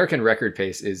 American record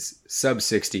pace is sub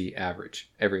 60 average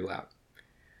every lap.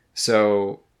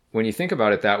 So when you think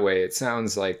about it that way, it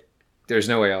sounds like there's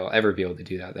no way I'll ever be able to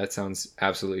do that. That sounds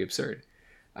absolutely absurd.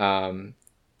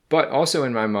 But also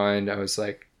in my mind, I was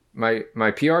like,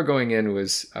 my PR going in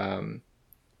was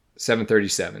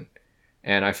 7:37,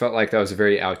 and I felt like that was a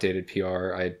very outdated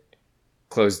PR. I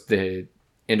closed the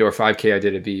indoor 5K I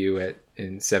did at BU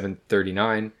in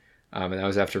 7:39, and that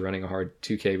was after running a hard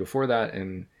 2K before that.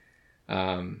 And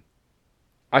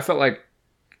I felt like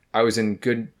I was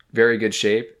in very good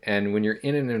shape. And when you're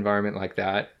in an environment like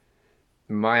that,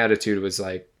 my attitude was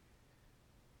like,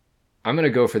 I'm going to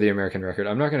go for the American record.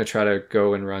 I'm not going to try to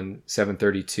go and run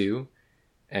 7:32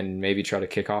 and maybe try to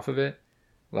kick off of it.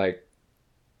 Like,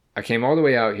 I came all the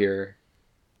way out here.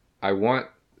 I want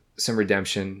some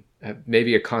redemption,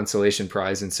 maybe a consolation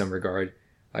prize in some regard.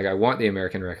 Like, I want the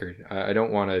American record. I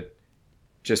don't want to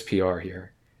just PR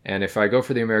here. And if I go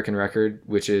for the American record,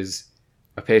 which is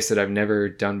a pace that I've never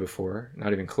done before,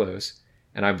 not even close,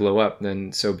 and I blow up,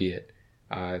 then so be it.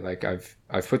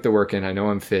 I've put the work in. I know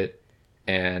I'm fit,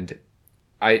 and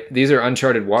these are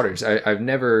uncharted waters. I've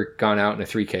never gone out in a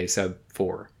 3K sub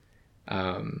 4,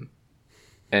 and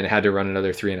had to run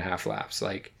another 3.5 laps.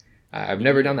 Like, I've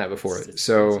never done that before.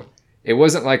 So it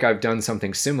wasn't like I've done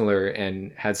something similar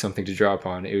and had something to draw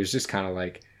upon. It was just kind of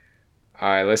like, all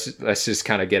right, let's just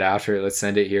kind of get after it. Let's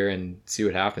send it here and see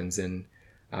what happens. And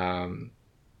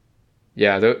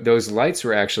those lights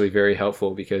were actually very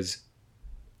helpful because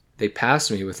they passed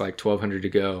me with like 1,200 to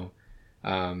go.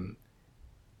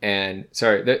 And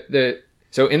sorry,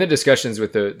 so in the discussions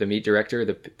with the meet director,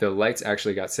 the lights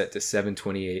actually got set to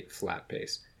 7:28 flat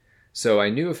pace. So I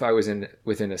knew if I was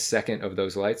within a second of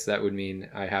those lights, that would mean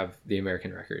I have the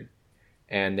American record.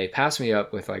 And they passed me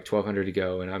up with like 1,200 to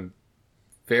go, and I'm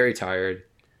very tired,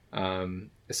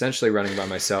 essentially running by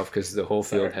myself because the whole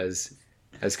field has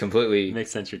completely...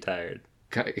 Makes sense you're tired.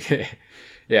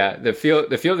 Yeah, the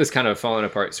field is kind of falling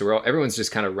apart. So everyone's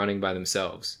just kind of running by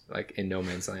themselves, like in no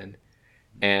man's land.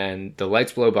 And the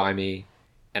lights blow by me,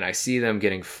 and I see them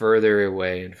getting further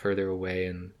away,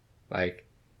 and like...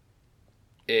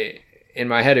 in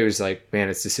my head, it was like, man,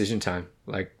 it's decision time.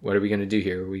 Like, what are we going to do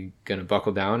here? Are we going to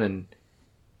buckle down and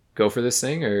go for this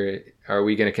thing? Or are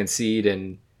we going to concede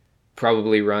and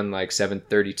probably run like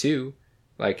 7:32?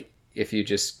 Like, if you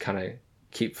just kind of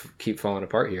keep falling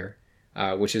apart here,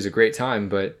 which is a great time,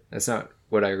 but that's not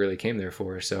what I really came there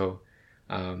for. So,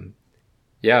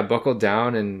 buckled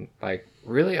down, and like,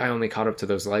 really, I only caught up to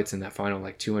those lights in that final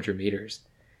like 200 meters.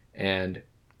 And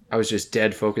I was just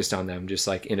dead focused on them, just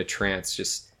like in a trance,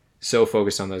 just so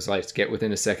focused on those lights. Get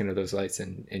within a second of those lights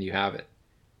and you have it.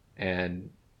 And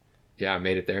yeah, I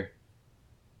made it there.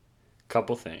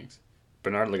 Couple things.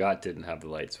 Bernard Lagat didn't have the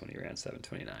lights when he ran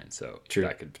 7:29, so True.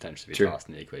 That could potentially be True. Lost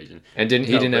in the equation. And he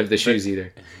didn't have the shoes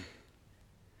either.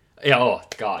 Yeah, oh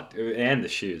God, and the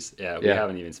shoes. Yeah, we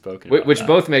haven't even spoken about which that.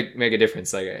 Both make a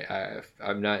difference. Like,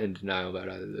 I'm not in denial about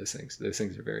either of those things. Those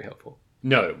things are very helpful.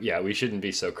 No, yeah, we shouldn't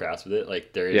be so crass with it.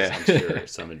 Like, there is, I'm sure,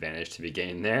 some advantage to be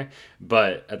gained there,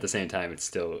 but at the same time, it's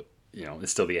still,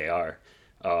 it's still the AR.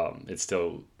 It's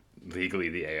still legally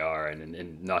the AR,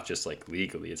 and not just like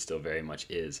legally, it still very much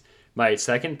is. My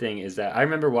second thing is that I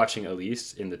remember watching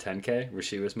Elise in the 10K, where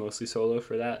she was mostly solo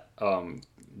for that,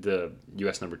 the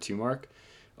US number 2 mark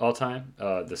all time,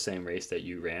 the same race that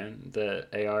you ran, the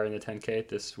AR in the 10K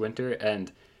this winter,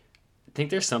 and I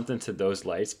think there's something to those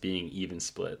lights being even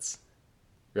splits.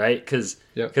 Right? Because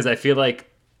I feel like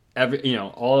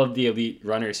all of the elite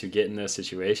runners who get in those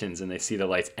situations and they see the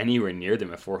lights anywhere near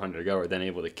them at 400 to go are then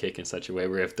able to kick in such a way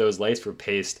where if those lights were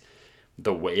paced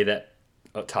the way that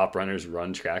top runners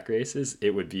run track races,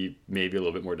 it would be maybe a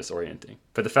little bit more disorienting.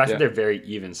 But the fact that they're very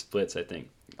even splits, I think,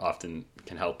 often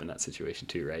can help in that situation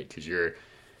too, right? Because you're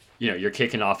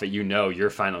kicking off at your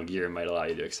final gear might allow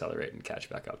you to accelerate and catch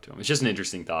back up to them. It's just an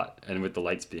interesting thought, and with the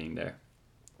lights being there.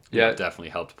 It definitely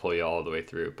helped pull you all the way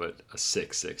through, but a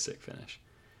sick finish.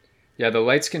 Yeah, the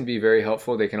lights can be very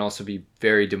helpful. They can also be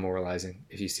very demoralizing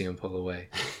if you see them pull away.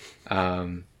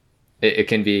 It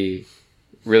can be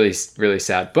really, really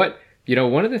sad. But,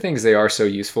 one of the things they are so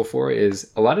useful for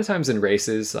is a lot of times in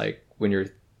races, like when you're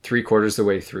 3/4 of the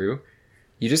way through,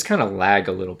 you just kind of lag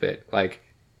a little bit. Like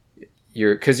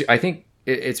because I think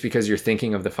it's because you're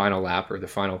thinking of the final lap or the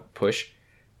final push.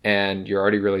 and you're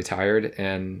already really tired.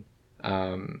 And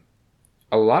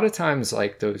a lot of times,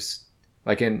 like those,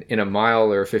 like in a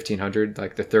mile or a 1500,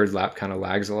 like the third lap kind of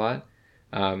lags a lot.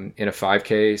 In a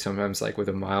 5K, sometimes like with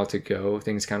a mile to go,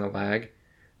 things kind of lag.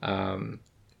 And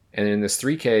in this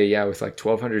 3K, yeah, with like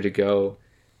 1200 to go,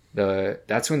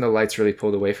 that's when the lights really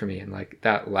pulled away from me. And like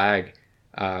that lag,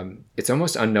 it's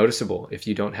almost unnoticeable if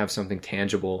you don't have something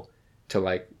tangible to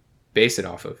like base it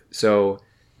off of. So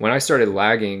when I started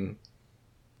lagging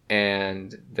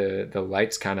and the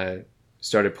lights kind of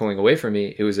started pulling away from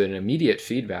me, it was an immediate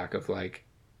feedback of like,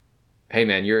 hey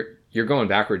man, you're going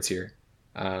backwards here.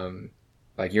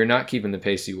 Like you're not keeping the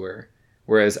pace you were.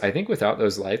 Whereas I think without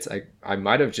those lights, I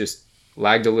might have just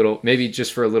lagged a little, maybe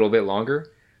just for a little bit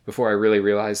longer before I really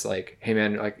realized like, hey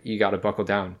man, like you got to buckle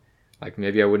down. Like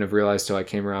maybe I wouldn't have realized till I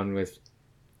came around with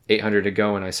 800 to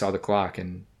go and I saw the clock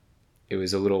and it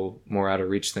was a little more out of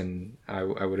reach than I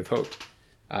would have hoped.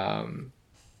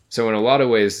 So in a lot of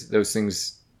ways, those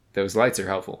lights are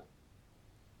helpful.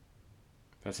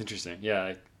 That's interesting. Yeah,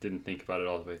 I didn't think about it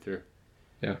all the way through.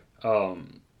 Yeah.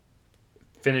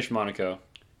 Finish Monaco,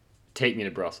 take me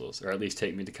to Brussels, or at least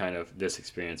take me to kind of this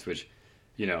experience, which,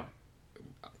 you know,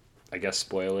 I guess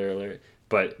spoiler alert,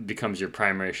 but becomes your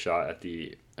primary shot at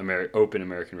the open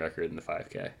American record in the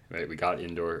 5K. Right, we got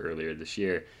indoor earlier this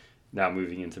year. Now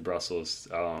moving into Brussels,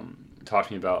 talk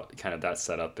to me about kind of that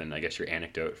setup and I guess your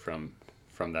anecdote from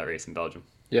that race in Belgium.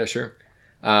 Yeah, sure.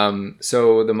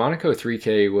 So the Monaco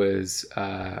 3K was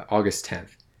August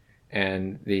 10th,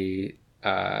 and the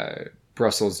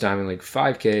Brussels Diamond League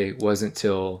 5K wasn't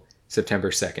till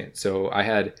September 2nd. So I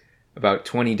had about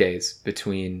 20 days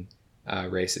between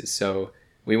races. So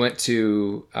we went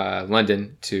to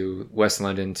London, to West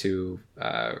London, to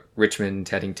Richmond,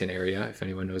 Teddington area, if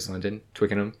anyone knows London,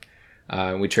 Twickenham.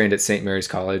 We trained at St. Mary's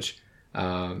College.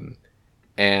 And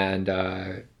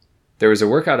there was a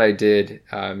workout I did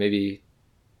maybe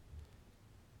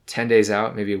 10 days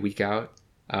out, maybe a week out.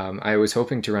 I was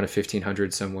hoping to run a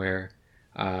 1500 somewhere,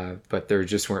 but there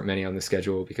just weren't many on the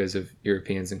schedule because of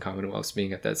Europeans and Commonwealths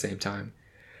being at that same time.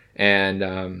 And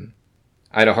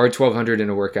I had a hard 1200 in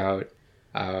a workout.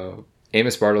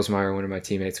 Amos Bartlesmeyer, one of my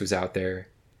teammates, was out there,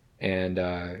 and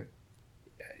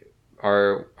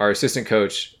our assistant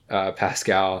coach,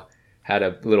 Pascal, had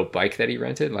a little bike that he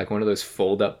rented, like one of those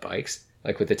fold-up bikes,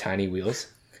 like with the tiny wheels.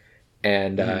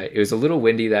 And it was a little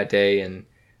windy that day, and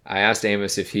I asked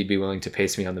Amos if he'd be willing to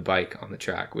pace me on the bike on the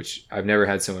track, which I've never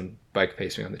had someone bike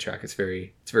pace me on the track. It's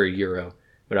very Euro,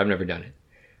 but I've never done it.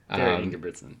 Very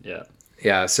Ingebrigtsen, yeah.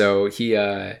 Yeah, so he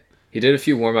did a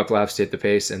few warm-up laps to hit the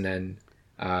pace, and then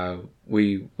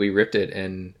we ripped it,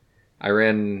 and I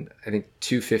ran, I think,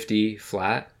 250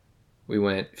 flat. We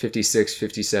went 56,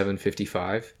 57,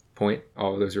 55 point.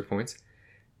 All of those were points.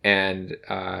 And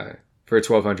for a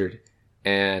 1200.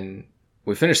 And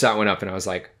we finished that one up, and I was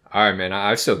like, all right, man,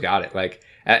 I've still got it. Like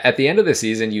at the end of the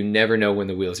season, you never know when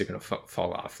the wheels are going to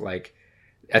fall off. Like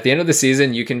at the end of the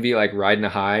season, you can be like riding a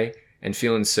high and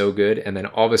feeling so good, and then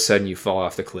all of a sudden you fall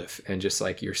off the cliff and just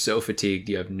like you're so fatigued,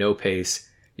 you have no pace,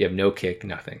 you have no kick,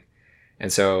 nothing.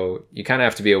 And so you kind of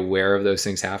have to be aware of those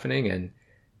things happening. And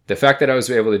the fact that I was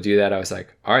able to do that, I was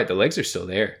like, all right, the legs are still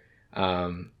there.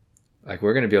 Like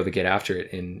we're going to be able to get after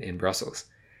it in Brussels.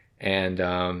 And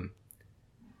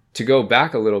to go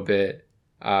back a little bit,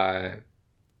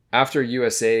 after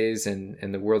USA's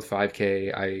and the World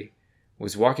 5K, I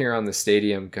was walking around the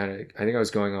stadium, I think I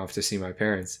was going off to see my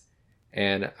parents,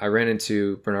 and I ran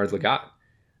into Bernard Lagat.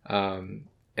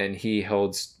 And he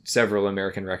holds several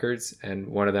American records, and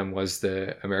one of them was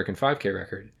the American 5K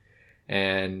record.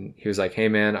 And he was like, hey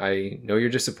man, I know you're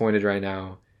disappointed right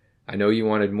now. I know you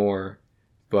wanted more,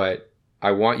 but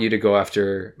I want you to go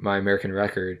after my American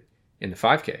record in the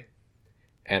 5K.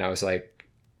 And I was like,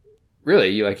 really?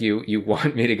 You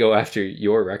want me to go after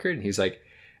your record? And he's like,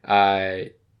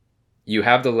 you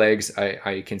have the legs.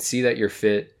 I can see that you're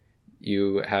fit.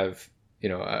 You have,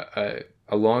 a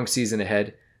long season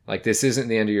ahead. Like this isn't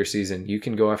the end of your season. You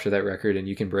can go after that record and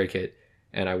you can break it.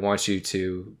 And I want you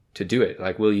to do it.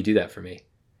 Like, will you do that for me?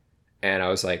 And I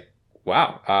was like,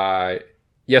 wow.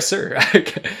 Yes, sir.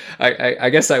 I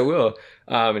guess I will.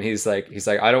 And he's like,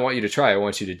 I don't want you to try. I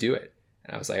want you to do it.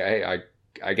 And I was like,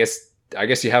 I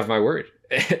guess you have my word.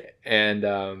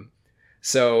 And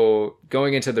so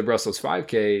going into the Brussels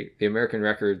 5K, the American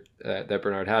record that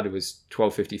Bernard had was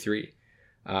 12:53.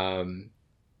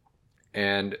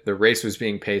 And the race was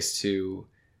being paced to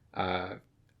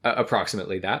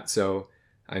approximately that. So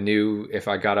I knew if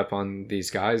I got up on these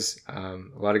guys, a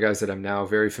lot of guys that I'm now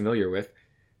very familiar with,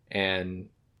 and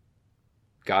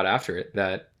got after it,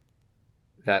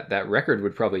 that record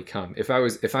would probably come.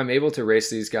 If I'm able to race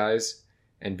these guys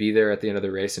and be there at the end of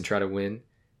the race and try to win,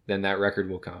 then that record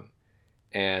will come.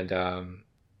 And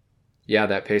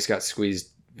that pace got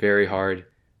squeezed very hard.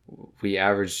 We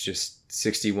averaged just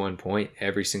 61 point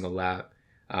every single lap,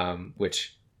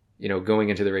 which, going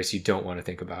into the race, you don't want to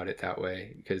think about it that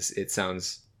way because it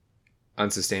sounds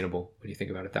unsustainable when you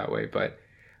think about it that way. But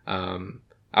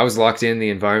I was locked in. The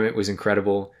environment was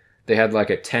incredible. They had like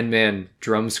a 10-man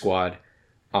drum squad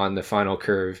on the final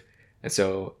curve. And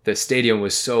so the stadium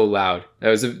was so loud. That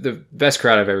was the best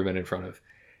crowd I've ever been in front of.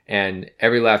 And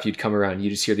every lap you'd come around, you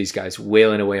just hear these guys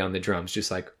wailing away on the drums,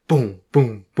 just like boom,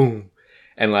 boom, boom.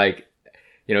 And like,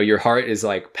 your heart is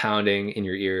like pounding in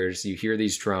your ears. You hear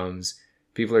these drums.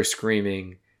 People are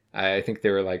screaming. I think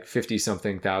there were like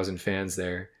 50-something thousand fans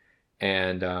there.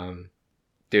 And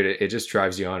dude, it just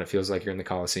drives you on. It feels like you're in the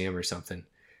Coliseum or something.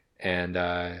 And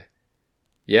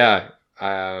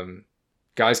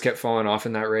guys kept falling off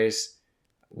in that race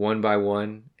one by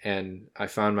one, and I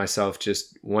found myself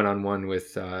just one-on-one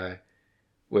with Jacob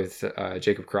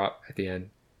Kropp at the end,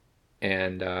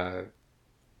 and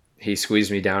he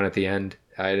squeezed me down at the end.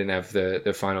 I didn't have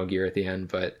the final gear at the end,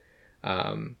 but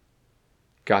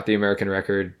got the American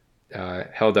record,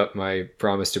 held up my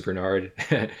promise to Bernard.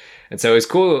 And so it was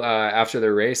cool. After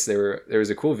the race, there was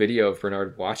a cool video of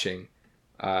Bernard watching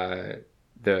the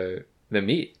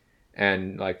meet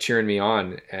and like cheering me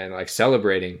on and like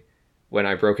celebrating when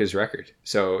I broke his record.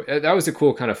 So that was a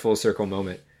cool kind of full circle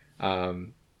moment.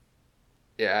 Bernard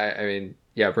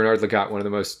Lagat, one of the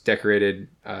most decorated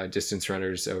distance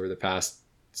runners over the past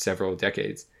several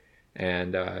decades.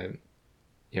 And,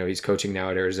 he's coaching now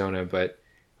at Arizona, but,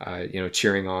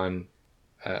 cheering on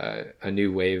a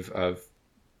new wave of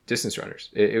distance runners.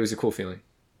 It was a cool feeling.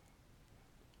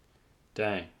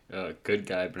 Dang. Good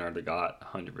guy, Bernard Lagat,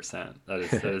 100%. That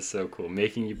is so cool.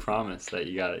 Making you promise that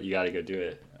you got to go do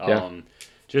it.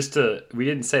 We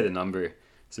didn't say the number,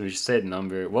 so we should say the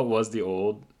number. What was the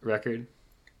old record?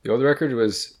 The old record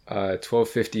was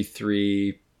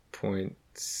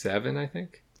 12:53.7, I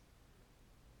think.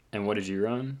 And what did you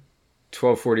run?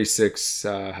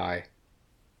 12:46 high.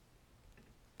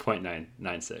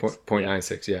 0.996.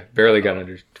 0.96, yeah. Barely got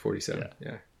under 47.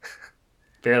 Yeah.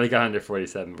 Barely got under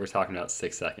 47. We're talking about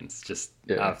 6 seconds. Just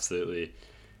absolutely.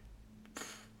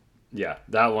 Yeah,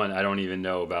 that one I don't even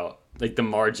know about. Like the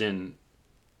margin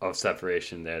of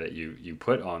separation there that you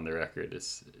put on the record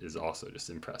is also just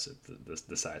impressive.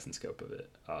 The size and scope of it.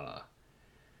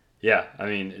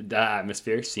 That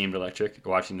atmosphere seemed electric.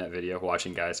 Watching that video,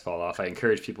 watching guys fall off. I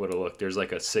encourage people to look. There's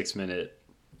like a 6-minute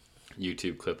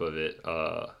YouTube clip of it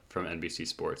from NBC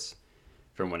Sports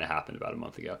from when it happened about a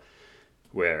month ago,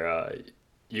 where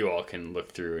you all can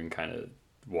look through and kind of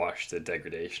watch the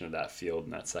degradation of that field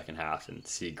in that second half and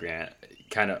see Grant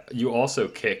kind of, you also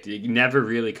kicked, never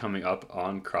really coming up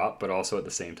on Kropp, but also at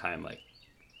the same time, like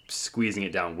squeezing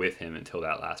it down with him until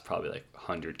that last probably like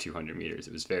 100, 200 meters.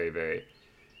 It was very, very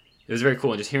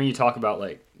cool. And just hearing you talk about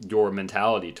like your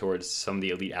mentality towards some of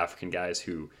the elite African guys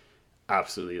who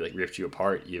absolutely like ripped you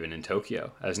apart even in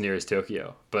Tokyo, as near as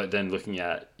Tokyo, but then looking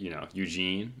at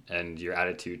Eugene and your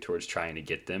attitude towards trying to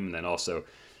get them, and then also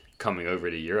coming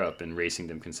over to Europe and racing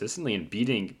them consistently and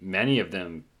beating many of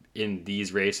them in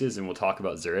these races, and we'll talk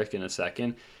about Zurich in a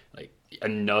second, like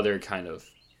another kind of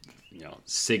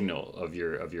signal of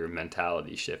your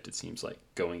mentality shift, it seems like,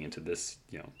 going into this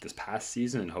this past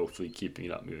season and hopefully keeping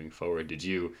it up moving forward. Did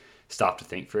you stop to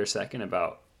think for a second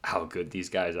about how good these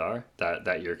guys are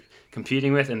that you're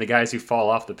competing with, and the guys who fall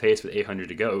off the pace with 800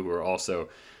 to go, who are also,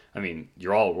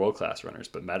 you're all world-class runners,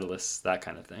 but medalists, that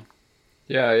kind of thing?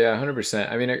 Yeah,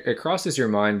 100%. It crosses your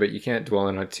mind, but you can't dwell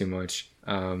on it too much.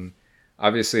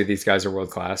 Obviously, these guys are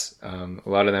world-class. A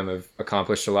lot of them have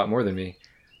accomplished a lot more than me.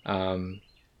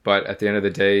 But at the end of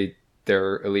the day,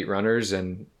 they're elite runners,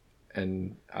 and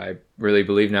I really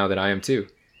believe now that I am too.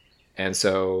 And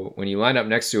so when you line up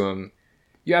next to them,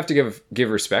 you have to give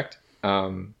respect.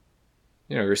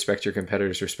 Respect your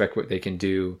competitors, respect what they can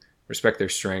do, respect their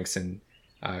strengths, and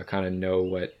kind of know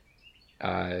what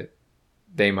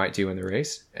they might do in the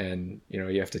race. And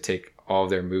you have to take all of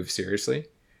their moves seriously.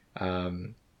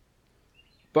 But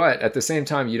at the same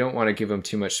time, you don't want to give them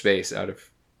too much space out of,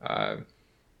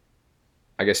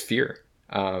 fear.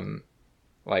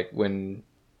 Like when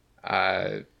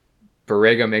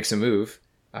Barrega makes a move,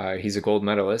 he's a gold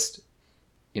medalist.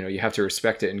 You have to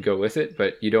respect it and go with it,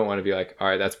 but you don't want to be like, all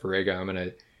right, that's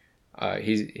Barrega.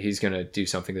 He's going to do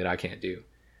something that I can't do.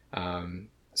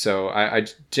 So I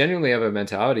genuinely have a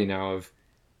mentality now of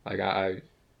like,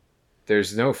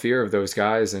 there's no fear of those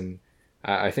guys. And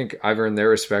I think I've earned their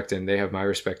respect and they have my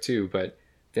respect too. But at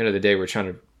the end of the day, we're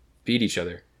trying to beat each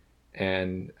other.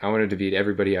 And I wanted to beat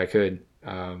everybody I could,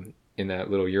 in in that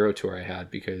little Euro tour I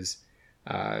had, because,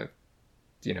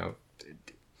 you know,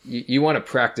 you want to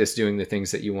practice doing the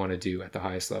things that you want to do at the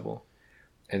highest level.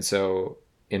 And so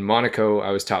in Monaco,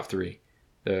 I was top 3.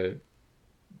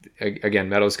 Again,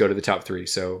 medals go to the top 3.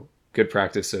 So good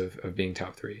practice of being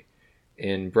top 3.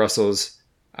 In Brussels,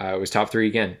 I was top 3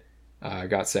 again. I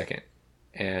got second,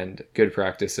 and good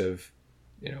practice of,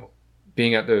 you know,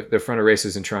 being at the front of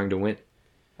races and trying to win.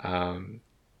 And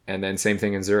then same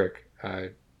thing in Zurich.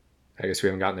 I guess we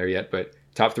haven't gotten there yet, but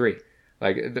top 3.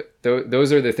 Like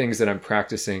those are the things that I'm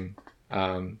practicing,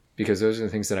 because those are the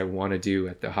things that I want to do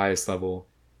at the highest level,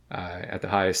 at the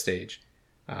highest stage.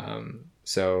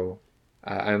 So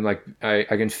I'm like, I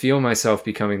can feel myself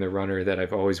becoming the runner that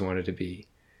I've always wanted to be.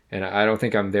 And I don't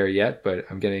think I'm there yet, but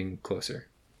I'm getting closer.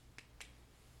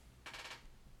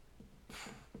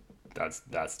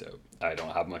 That's dope. I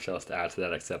don't have much else to add to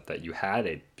that, except that you had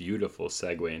a beautiful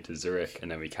segue into Zurich, and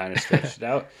then we kind of stretched it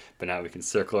out, but now we can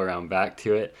circle around back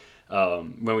to it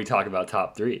when we talk about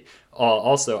top 3.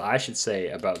 Also, I should say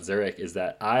about Zurich is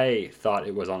that I thought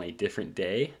it was on a different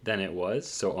day than it was,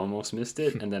 so almost missed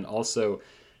it, and then also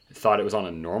thought it was on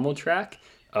a normal track,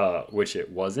 which it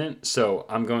wasn't. So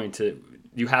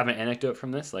you have an anecdote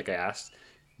from this, like I asked,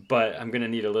 but I'm going to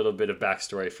need a little bit of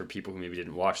backstory for people who maybe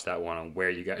didn't watch that one on where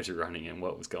you guys are running and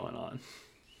what was going on.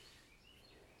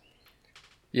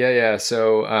 Yeah.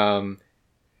 So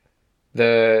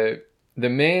the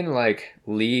main like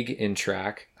league in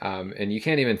track, and you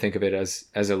can't even think of it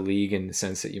as a league in the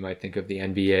sense that you might think of the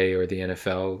NBA or the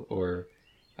NFL or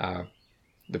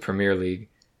the Premier League,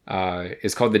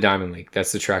 is called the Diamond League.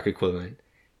 That's the track equivalent.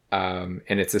 And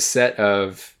it's a set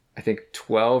of, I think,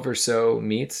 12 or so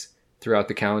meets throughout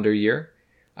the calendar year.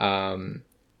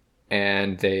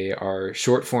 And they are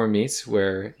short form meets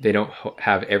where they don't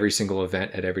have every single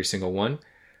event at every single one.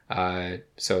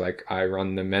 So like I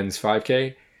run the men's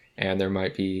 5K, and there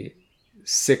might be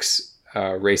 6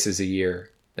 races a year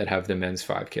that have the men's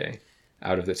 5K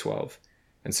out of the 12.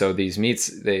 And so these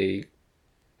meets, I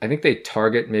think they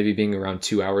target maybe being around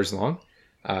 2 hours long,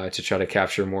 to try to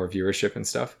capture more viewership and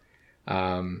stuff.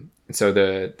 And so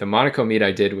the Monaco meet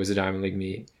I did was a Diamond League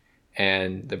meet,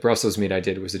 and the Brussels meet I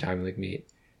did was a Diamond League meet.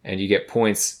 And you get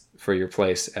points for your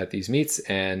place at these meets,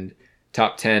 and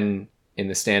top 10 in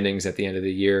the standings at the end of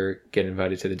the year get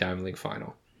invited to the Diamond League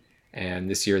final. And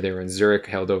this year they were in Zurich,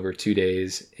 held over 2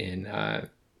 days in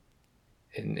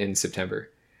September.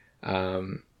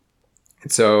 And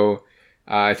so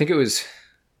I think it was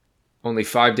only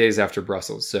 5 days after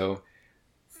Brussels. So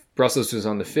Brussels was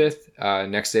on the 5th.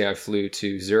 Next day I flew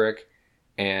to Zurich,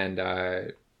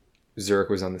 and Zurich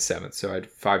was on the 7th. So I had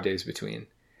 5 days between.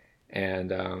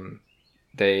 And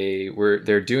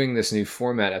they're doing this new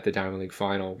format at the Diamond League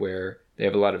final where they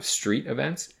have a lot of street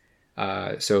events.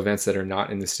 So events that are not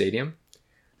in the stadium.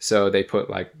 So they put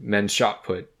like men's shot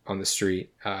put on the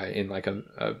street, in like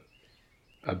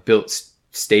a built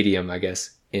stadium, I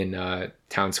guess, in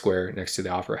Town Square next to the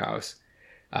Opera House.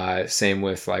 Same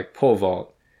with like pole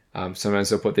vault. Sometimes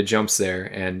they'll put the jumps there.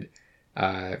 And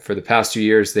for the past 2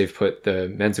 years, they've put the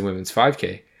men's and women's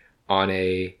 5K on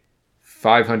a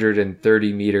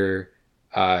 530 meter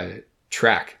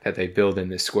track that they build in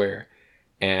this square.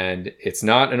 And it's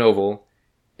not an oval.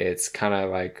 It's kind of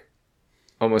like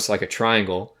almost like a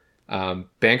triangle,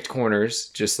 banked corners,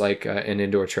 just like an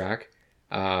indoor track.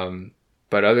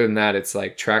 But other than that, it's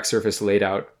like track surface laid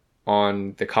out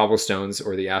on the cobblestones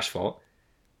or the asphalt.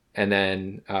 And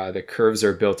then the curves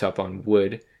are built up on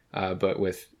wood, but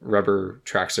with rubber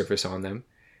track surface on them.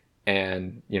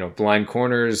 And, you know, blind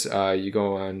corners, you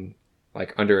go on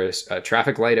like under a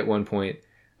traffic light at one point.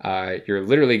 You're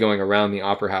literally going around the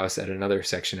Opera House at another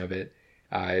section of it.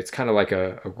 It's kind of like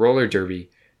a roller derby,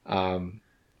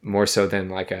 more so than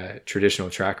like a traditional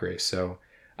track race. So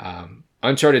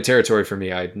uncharted territory for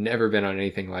me. I'd never been on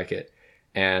anything like it.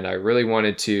 And I really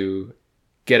wanted to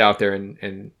get out there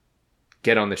and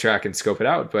get on the track and scope it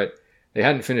out. But they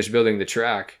hadn't finished building the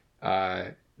track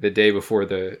the day before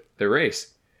the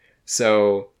race.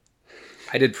 So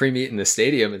I did pre-meet in the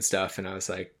stadium and stuff. And I was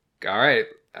like, all right,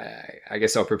 I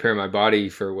guess I'll prepare my body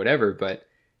for whatever. But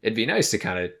it'd be nice to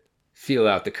kind of feel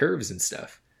out the curves and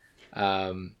stuff.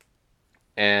 And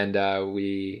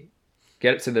we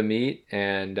get up to the meet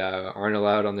and aren't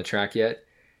allowed on the track yet.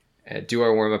 Do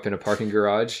our warm up in a parking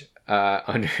garage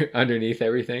underneath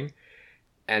everything.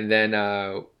 And then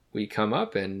we come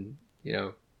up and,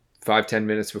 5-10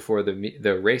 minutes before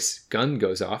the race gun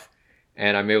goes off,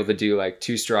 and I'm able to do like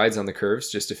 2 strides on the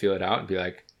curves just to feel it out and be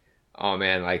like, oh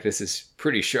man, like this is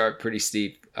pretty sharp, pretty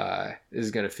steep. This is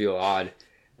going to feel odd.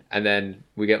 And then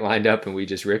we get lined up and we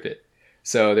just rip it.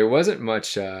 So there wasn't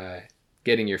much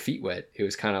getting your feet wet. It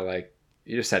was kind of like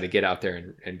you just had to get out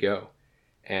there and go.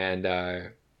 And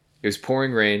it was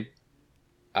pouring rain,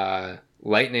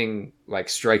 lightning like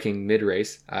striking mid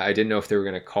race. I didn't know if they were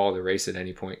going to call the race at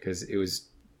any point because it was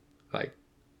like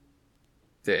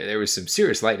there was some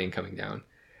serious lightning coming down.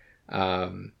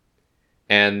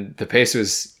 And the pace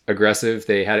was aggressive.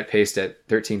 They had it paced at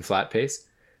 13 flat pace,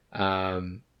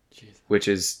 which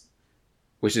is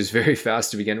very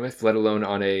fast to begin with, let alone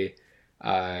on a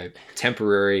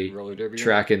temporary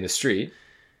track in the street.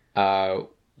 The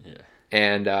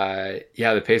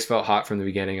pace felt hot from the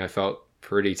beginning. I felt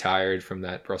pretty tired from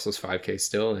that Brussels 5K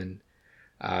still, and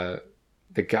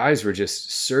the guys were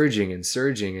just surging,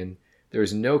 and there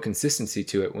was no consistency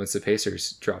to it once the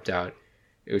pacers dropped out.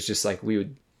 It was just like we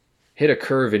would hit a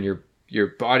curve and your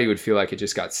body would feel like it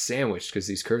just got sandwiched because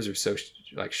these curves are so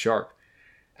like sharp.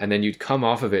 And then you'd come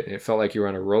off of it and it felt like you were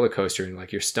on a roller coaster, and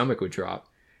like your stomach would drop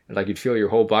and like you'd feel your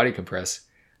whole body compress,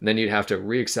 and then you'd have to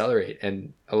reaccelerate.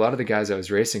 And a lot of the guys I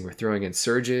was racing were throwing in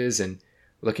surges and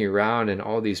looking around and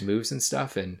all these moves and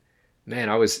stuff. And man,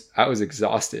 I was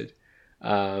exhausted.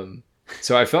 So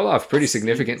I fell off pretty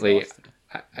significantly.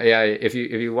 Yeah. If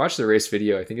you watch the race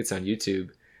video, I think it's on YouTube.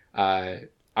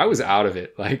 I was out of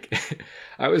it. Like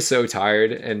I was so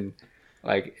tired, and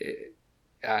like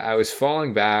I was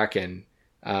falling back, and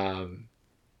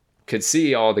could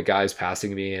see all the guys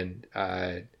passing me. And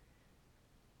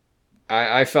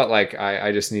I felt like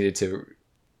I just needed to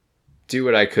do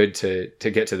what I could to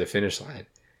get to the finish line.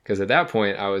 Cause at that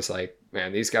point I was like,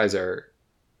 man, these guys are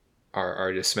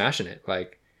just smashing it.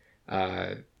 Like,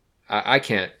 I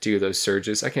can't do those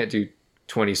surges. I can't do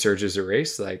 20 surges a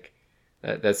race. Like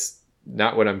that's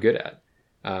not what I'm good at.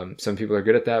 Some people are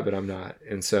good at that, but I'm not.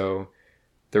 And so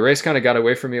the race kind of got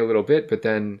away from me a little bit, but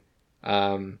then,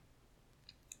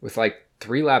 with like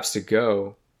 3 laps to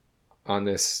go on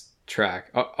this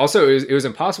track. Also, it was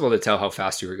impossible to tell how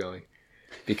fast you were going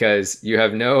because you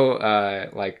have no,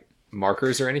 like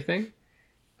markers or anything.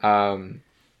 And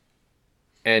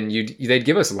they'd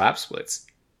give us lap splits,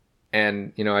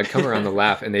 and, you know, I'd come around the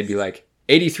lap and they'd be like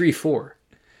 83.4.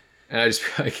 And I'd just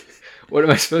be like, what am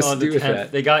I supposed to do with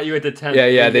that? They got you at the 10th.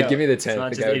 Yeah, they'd give me the 10th. It's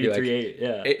not the just 83.8,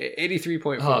 yeah.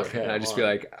 83.4. Oh, okay, and I'd just be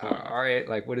like, all right,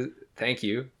 like, what is it? Thank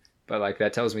you. But like,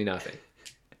 that tells me nothing.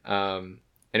 And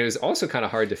it was also kind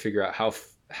of hard to figure out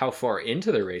how far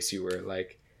into the race you were.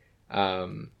 Like,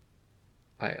 am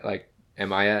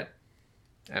I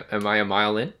a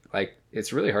mile in? Like,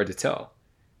 it's really hard to tell.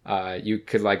 You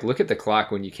could like look at the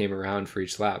clock when you came around for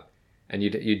each lap, and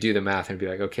you'd do the math and be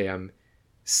like, okay, I'm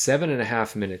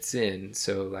 7.5 minutes in,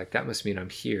 so like that must mean I'm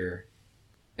here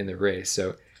in the race.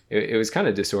 So it was kind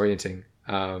of disorienting,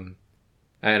 and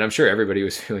I'm sure everybody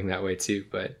was feeling that way too.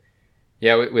 But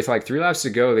yeah, with like 3 laps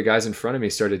to go, the guys in front of me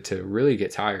started to really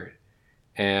get tired,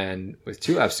 and with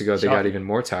 2 laps to go, they got even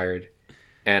more tired,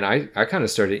 and I kind of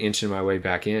started inching my way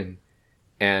back in.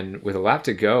 And with a lap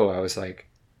to go, I was like,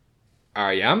 all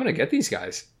right, yeah, I'm gonna get these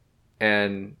guys,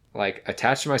 and like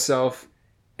attached myself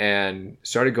and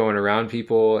started going around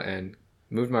people and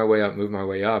moved my way up.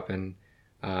 And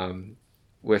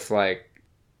with like,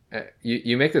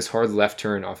 you make this hard left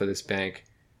turn off of this bank,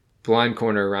 blind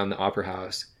corner around the Opera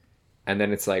House, and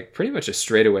then it's like pretty much a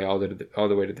straightaway all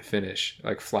the way to the finish,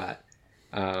 like flat.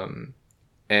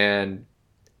 And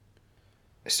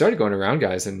I started going around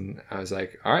guys, and I was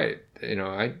like, all right, you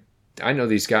know, I know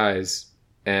these guys,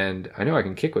 and I know I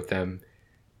can kick with them,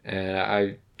 and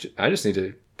I just need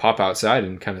to pop outside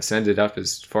and kind of send it up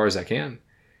as far as I can.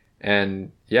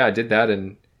 And yeah, I did that,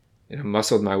 and, you know,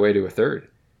 muscled my way to a third,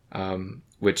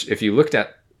 which if you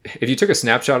took a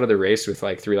snapshot of the race with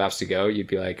like 3 laps to go, you'd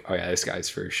be like, oh yeah, this guy's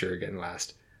for sure getting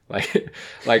last. Like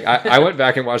I went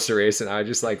back and watched the race, and I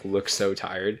just like looked so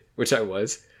tired, which I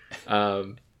was.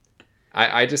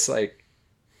 I just like,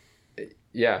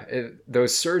 yeah,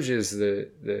 those surges,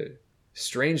 the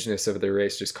strangeness of the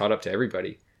race just caught up to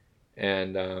everybody.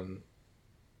 And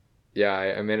yeah,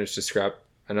 I managed to scrap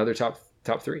another top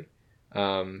 3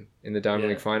 in the Diamond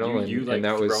League final, and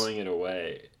that was throwing it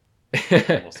away.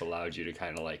 Almost allowed you to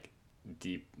kind of like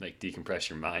decompress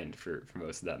your mind for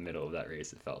most of that middle of that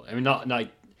race. It felt. I mean, not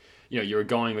you know, you were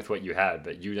going with what you had,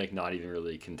 but you like not even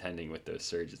really contending with those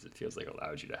surges. It feels like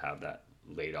allowed you to have that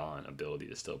late on ability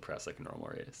to still press like a normal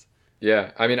race.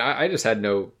 Yeah, I mean, I just had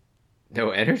no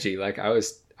energy. Like I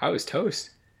was toast.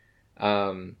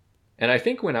 And I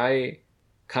think when I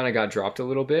kind of got dropped a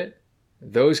little bit,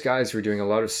 those guys were doing a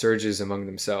lot of surges among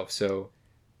themselves. So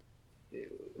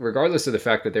regardless of the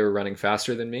fact that they were running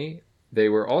faster than me, they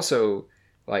were also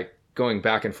like going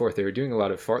back and forth. They were doing a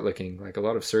lot of fartlicking, like a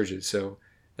lot of surges. So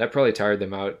that probably tired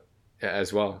them out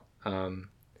as well. And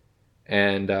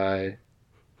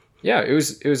Yeah, it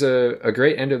was a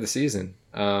great end of the season.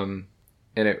 And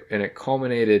it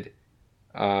culminated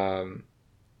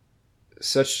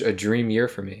such a dream year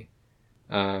for me.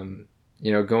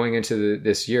 Going into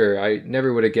this year, I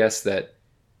never would have guessed that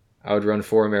I would run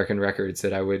 4 American records,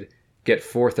 that I would get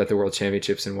 4th at the World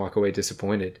Championships and walk away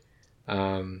disappointed,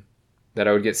 that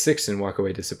I would get 6th and walk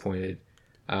away disappointed,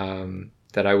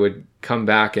 that I would come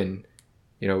back and,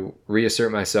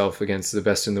 reassert myself against the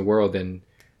best in the world and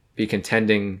be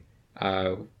contending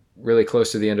really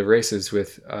close to the end of races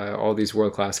with all these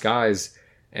world-class guys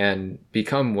and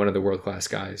become one of the world-class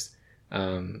guys.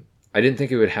 I didn't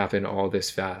think it would happen all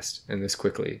this fast and this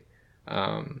quickly.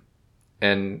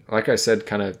 And like I said,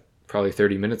 kind of probably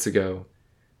 30 minutes ago,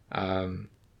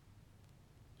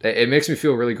 it makes me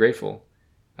feel really grateful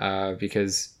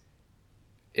because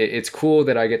it's cool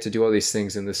that I get to do all these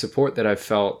things, and the support that I've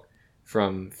felt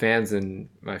from fans and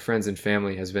my friends and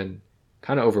family has been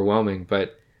kind of overwhelming.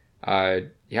 But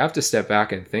you have to step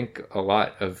back and think a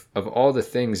lot of all the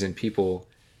things and people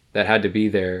that had to be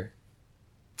there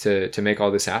to make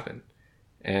all this happen.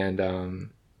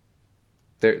 And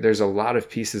there's a lot of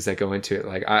pieces that go into it.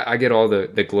 Like I get all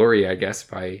the glory, I guess,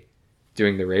 by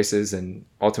doing the races, and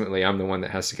ultimately I'm the one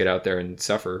that has to get out there and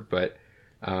suffer. But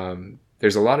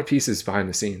there's a lot of pieces behind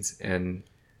the scenes, and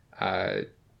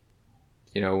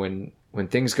when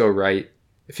things go right,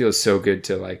 it feels so good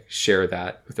to like share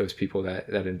that with those people that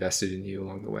invested in you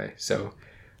along the way. So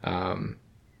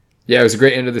it was a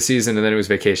great end of the season, and then it was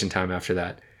vacation time after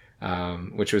that,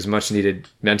 which was much needed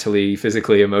mentally,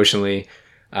 physically, emotionally.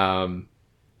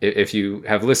 If you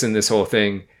have listened this whole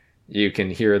thing, you can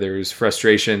hear there was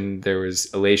frustration, there was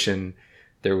elation,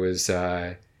 there was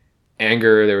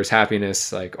anger, there was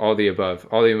happiness, like all the above,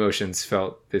 all the emotions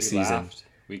felt this season. Laughed.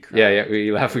 We cried. Yeah,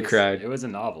 we laughed, we cried. It was a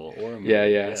novel or a movie.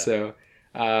 Yeah. So,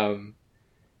 let's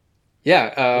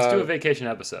do a vacation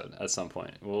episode at some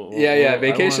point.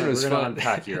 Vacation was fun. We're gonna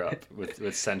unpack Europe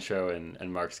with Centro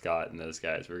and Mark Scott and those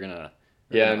guys. We're gonna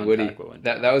and Woody.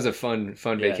 That was a fun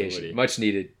vacation, Woody. Much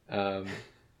needed.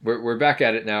 We're back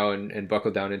at it now and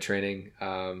buckled down in training.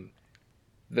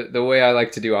 The way I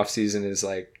like to do off season is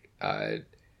like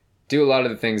do a lot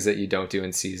of the things that you don't do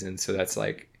in season. So that's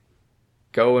like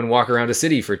go and walk around a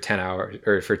city for 10 hours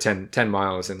or for 10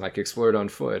 miles and like explore it on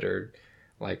foot, or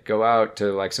like go out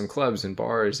to like some clubs and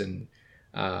bars and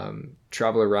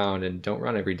travel around and don't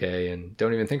run every day and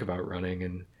don't even think about running.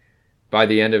 And by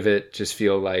the end of it, just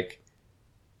feel like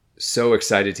so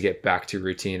excited to get back to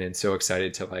routine and so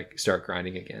excited to like start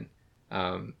grinding again.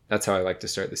 That's how I like to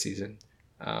start the season.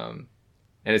 And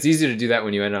it's easy to do that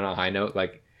when you end on a high note.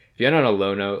 Like if you end on a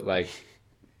low note, like,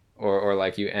 or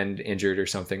like you end injured or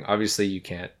something, obviously you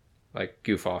can't like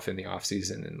goof off in the off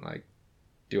season and like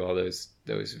do all those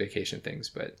vacation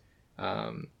things. But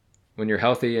when you're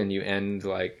healthy and you end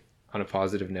like on a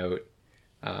positive note,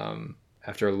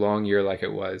 after a long year like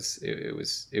it was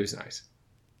nice.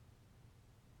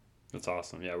 That's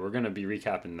awesome. Yeah, we're going to be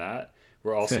recapping that.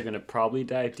 We're also going to probably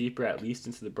dive deeper, at least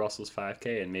into the Brussels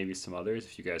 5K and maybe some others.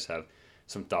 If you guys have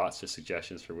some thoughts or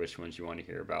suggestions for which ones you want to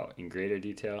hear about in greater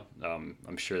detail.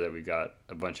 I'm sure that we got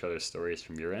a bunch of other stories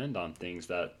from your end on things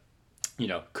that,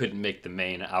 couldn't make the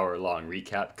main hour-long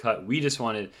recap cut. We just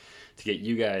wanted to get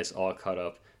you guys all caught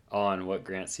up on what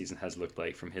Grant's season has looked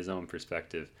like from his own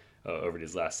perspective over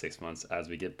these last 6 months as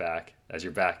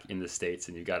you're back in the States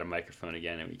and you've got a microphone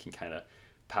again and we can kind of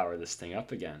power this thing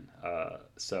up again.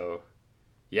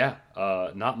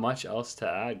 Not much else to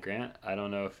add, Grant. I don't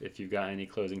know if you've got any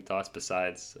closing thoughts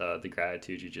besides the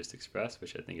gratitude you just expressed,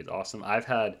 which I think is awesome. I've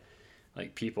had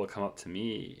like people come up to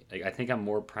me. Like I think I'm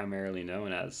more primarily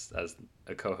known as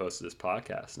a co-host of this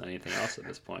podcast than anything else at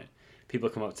this point. People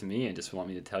come up to me and just want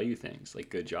me to tell you things like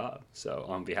good job. So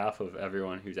on behalf of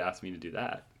everyone who's asked me to do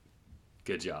that,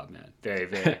 good job, man. Very,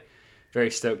 very very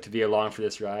stoked to be along for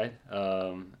this ride.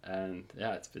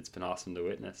 It's been awesome to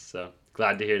witness. So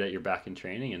glad to hear that you're back in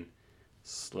training and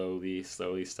slowly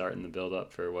starting the build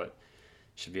up for what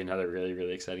should be another really,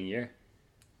 really exciting year.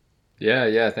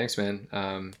 Yeah. Thanks, man.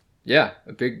 A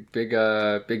big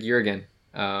year again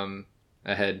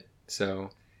ahead. So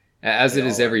as it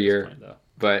is every year, point,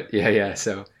 but yeah.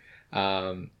 So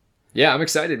I'm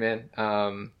excited, man.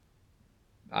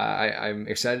 I'm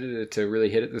excited to really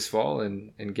hit it this fall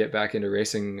and get back into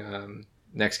racing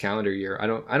next calendar year.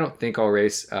 I don't think I'll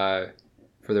race for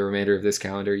the remainder of this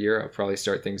calendar year. I'll probably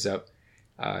start things up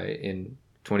in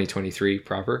 2023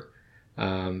 proper.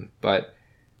 But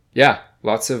yeah,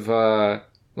 lots of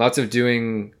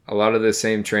doing a lot of the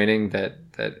same training that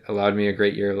allowed me a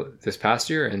great year this past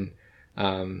year, and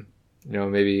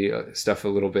maybe stuff a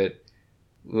little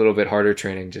bit harder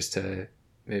training just to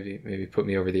maybe put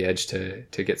me over the edge to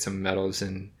get some medals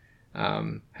and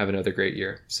have another great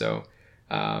year. So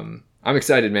I'm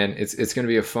excited, man. It's going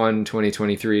to be a fun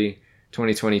 2023.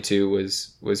 2022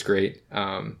 was great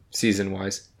season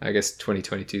wise. I guess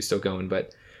 2022 is still going,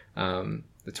 but the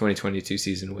 2022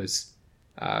 season was,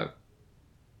 it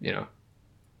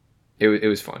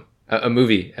was fun. A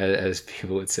movie, as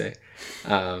people would say.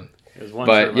 But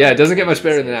yeah, it doesn't get much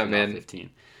better than that, man. 15.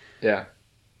 Yeah.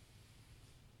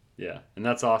 Yeah, and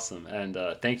that's awesome. And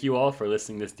thank you all for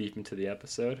listening this deep into the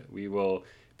episode. We will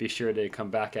be sure to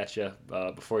come back at you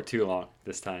before too long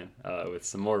this time with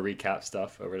some more recap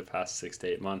stuff over the past 6 to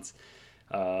 8 months.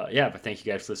 But thank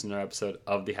you guys for listening to our episode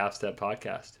of the Halfstep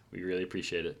Podcast. We really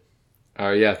appreciate it.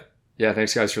 Yeah,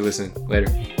 thanks guys for listening.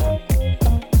 Later.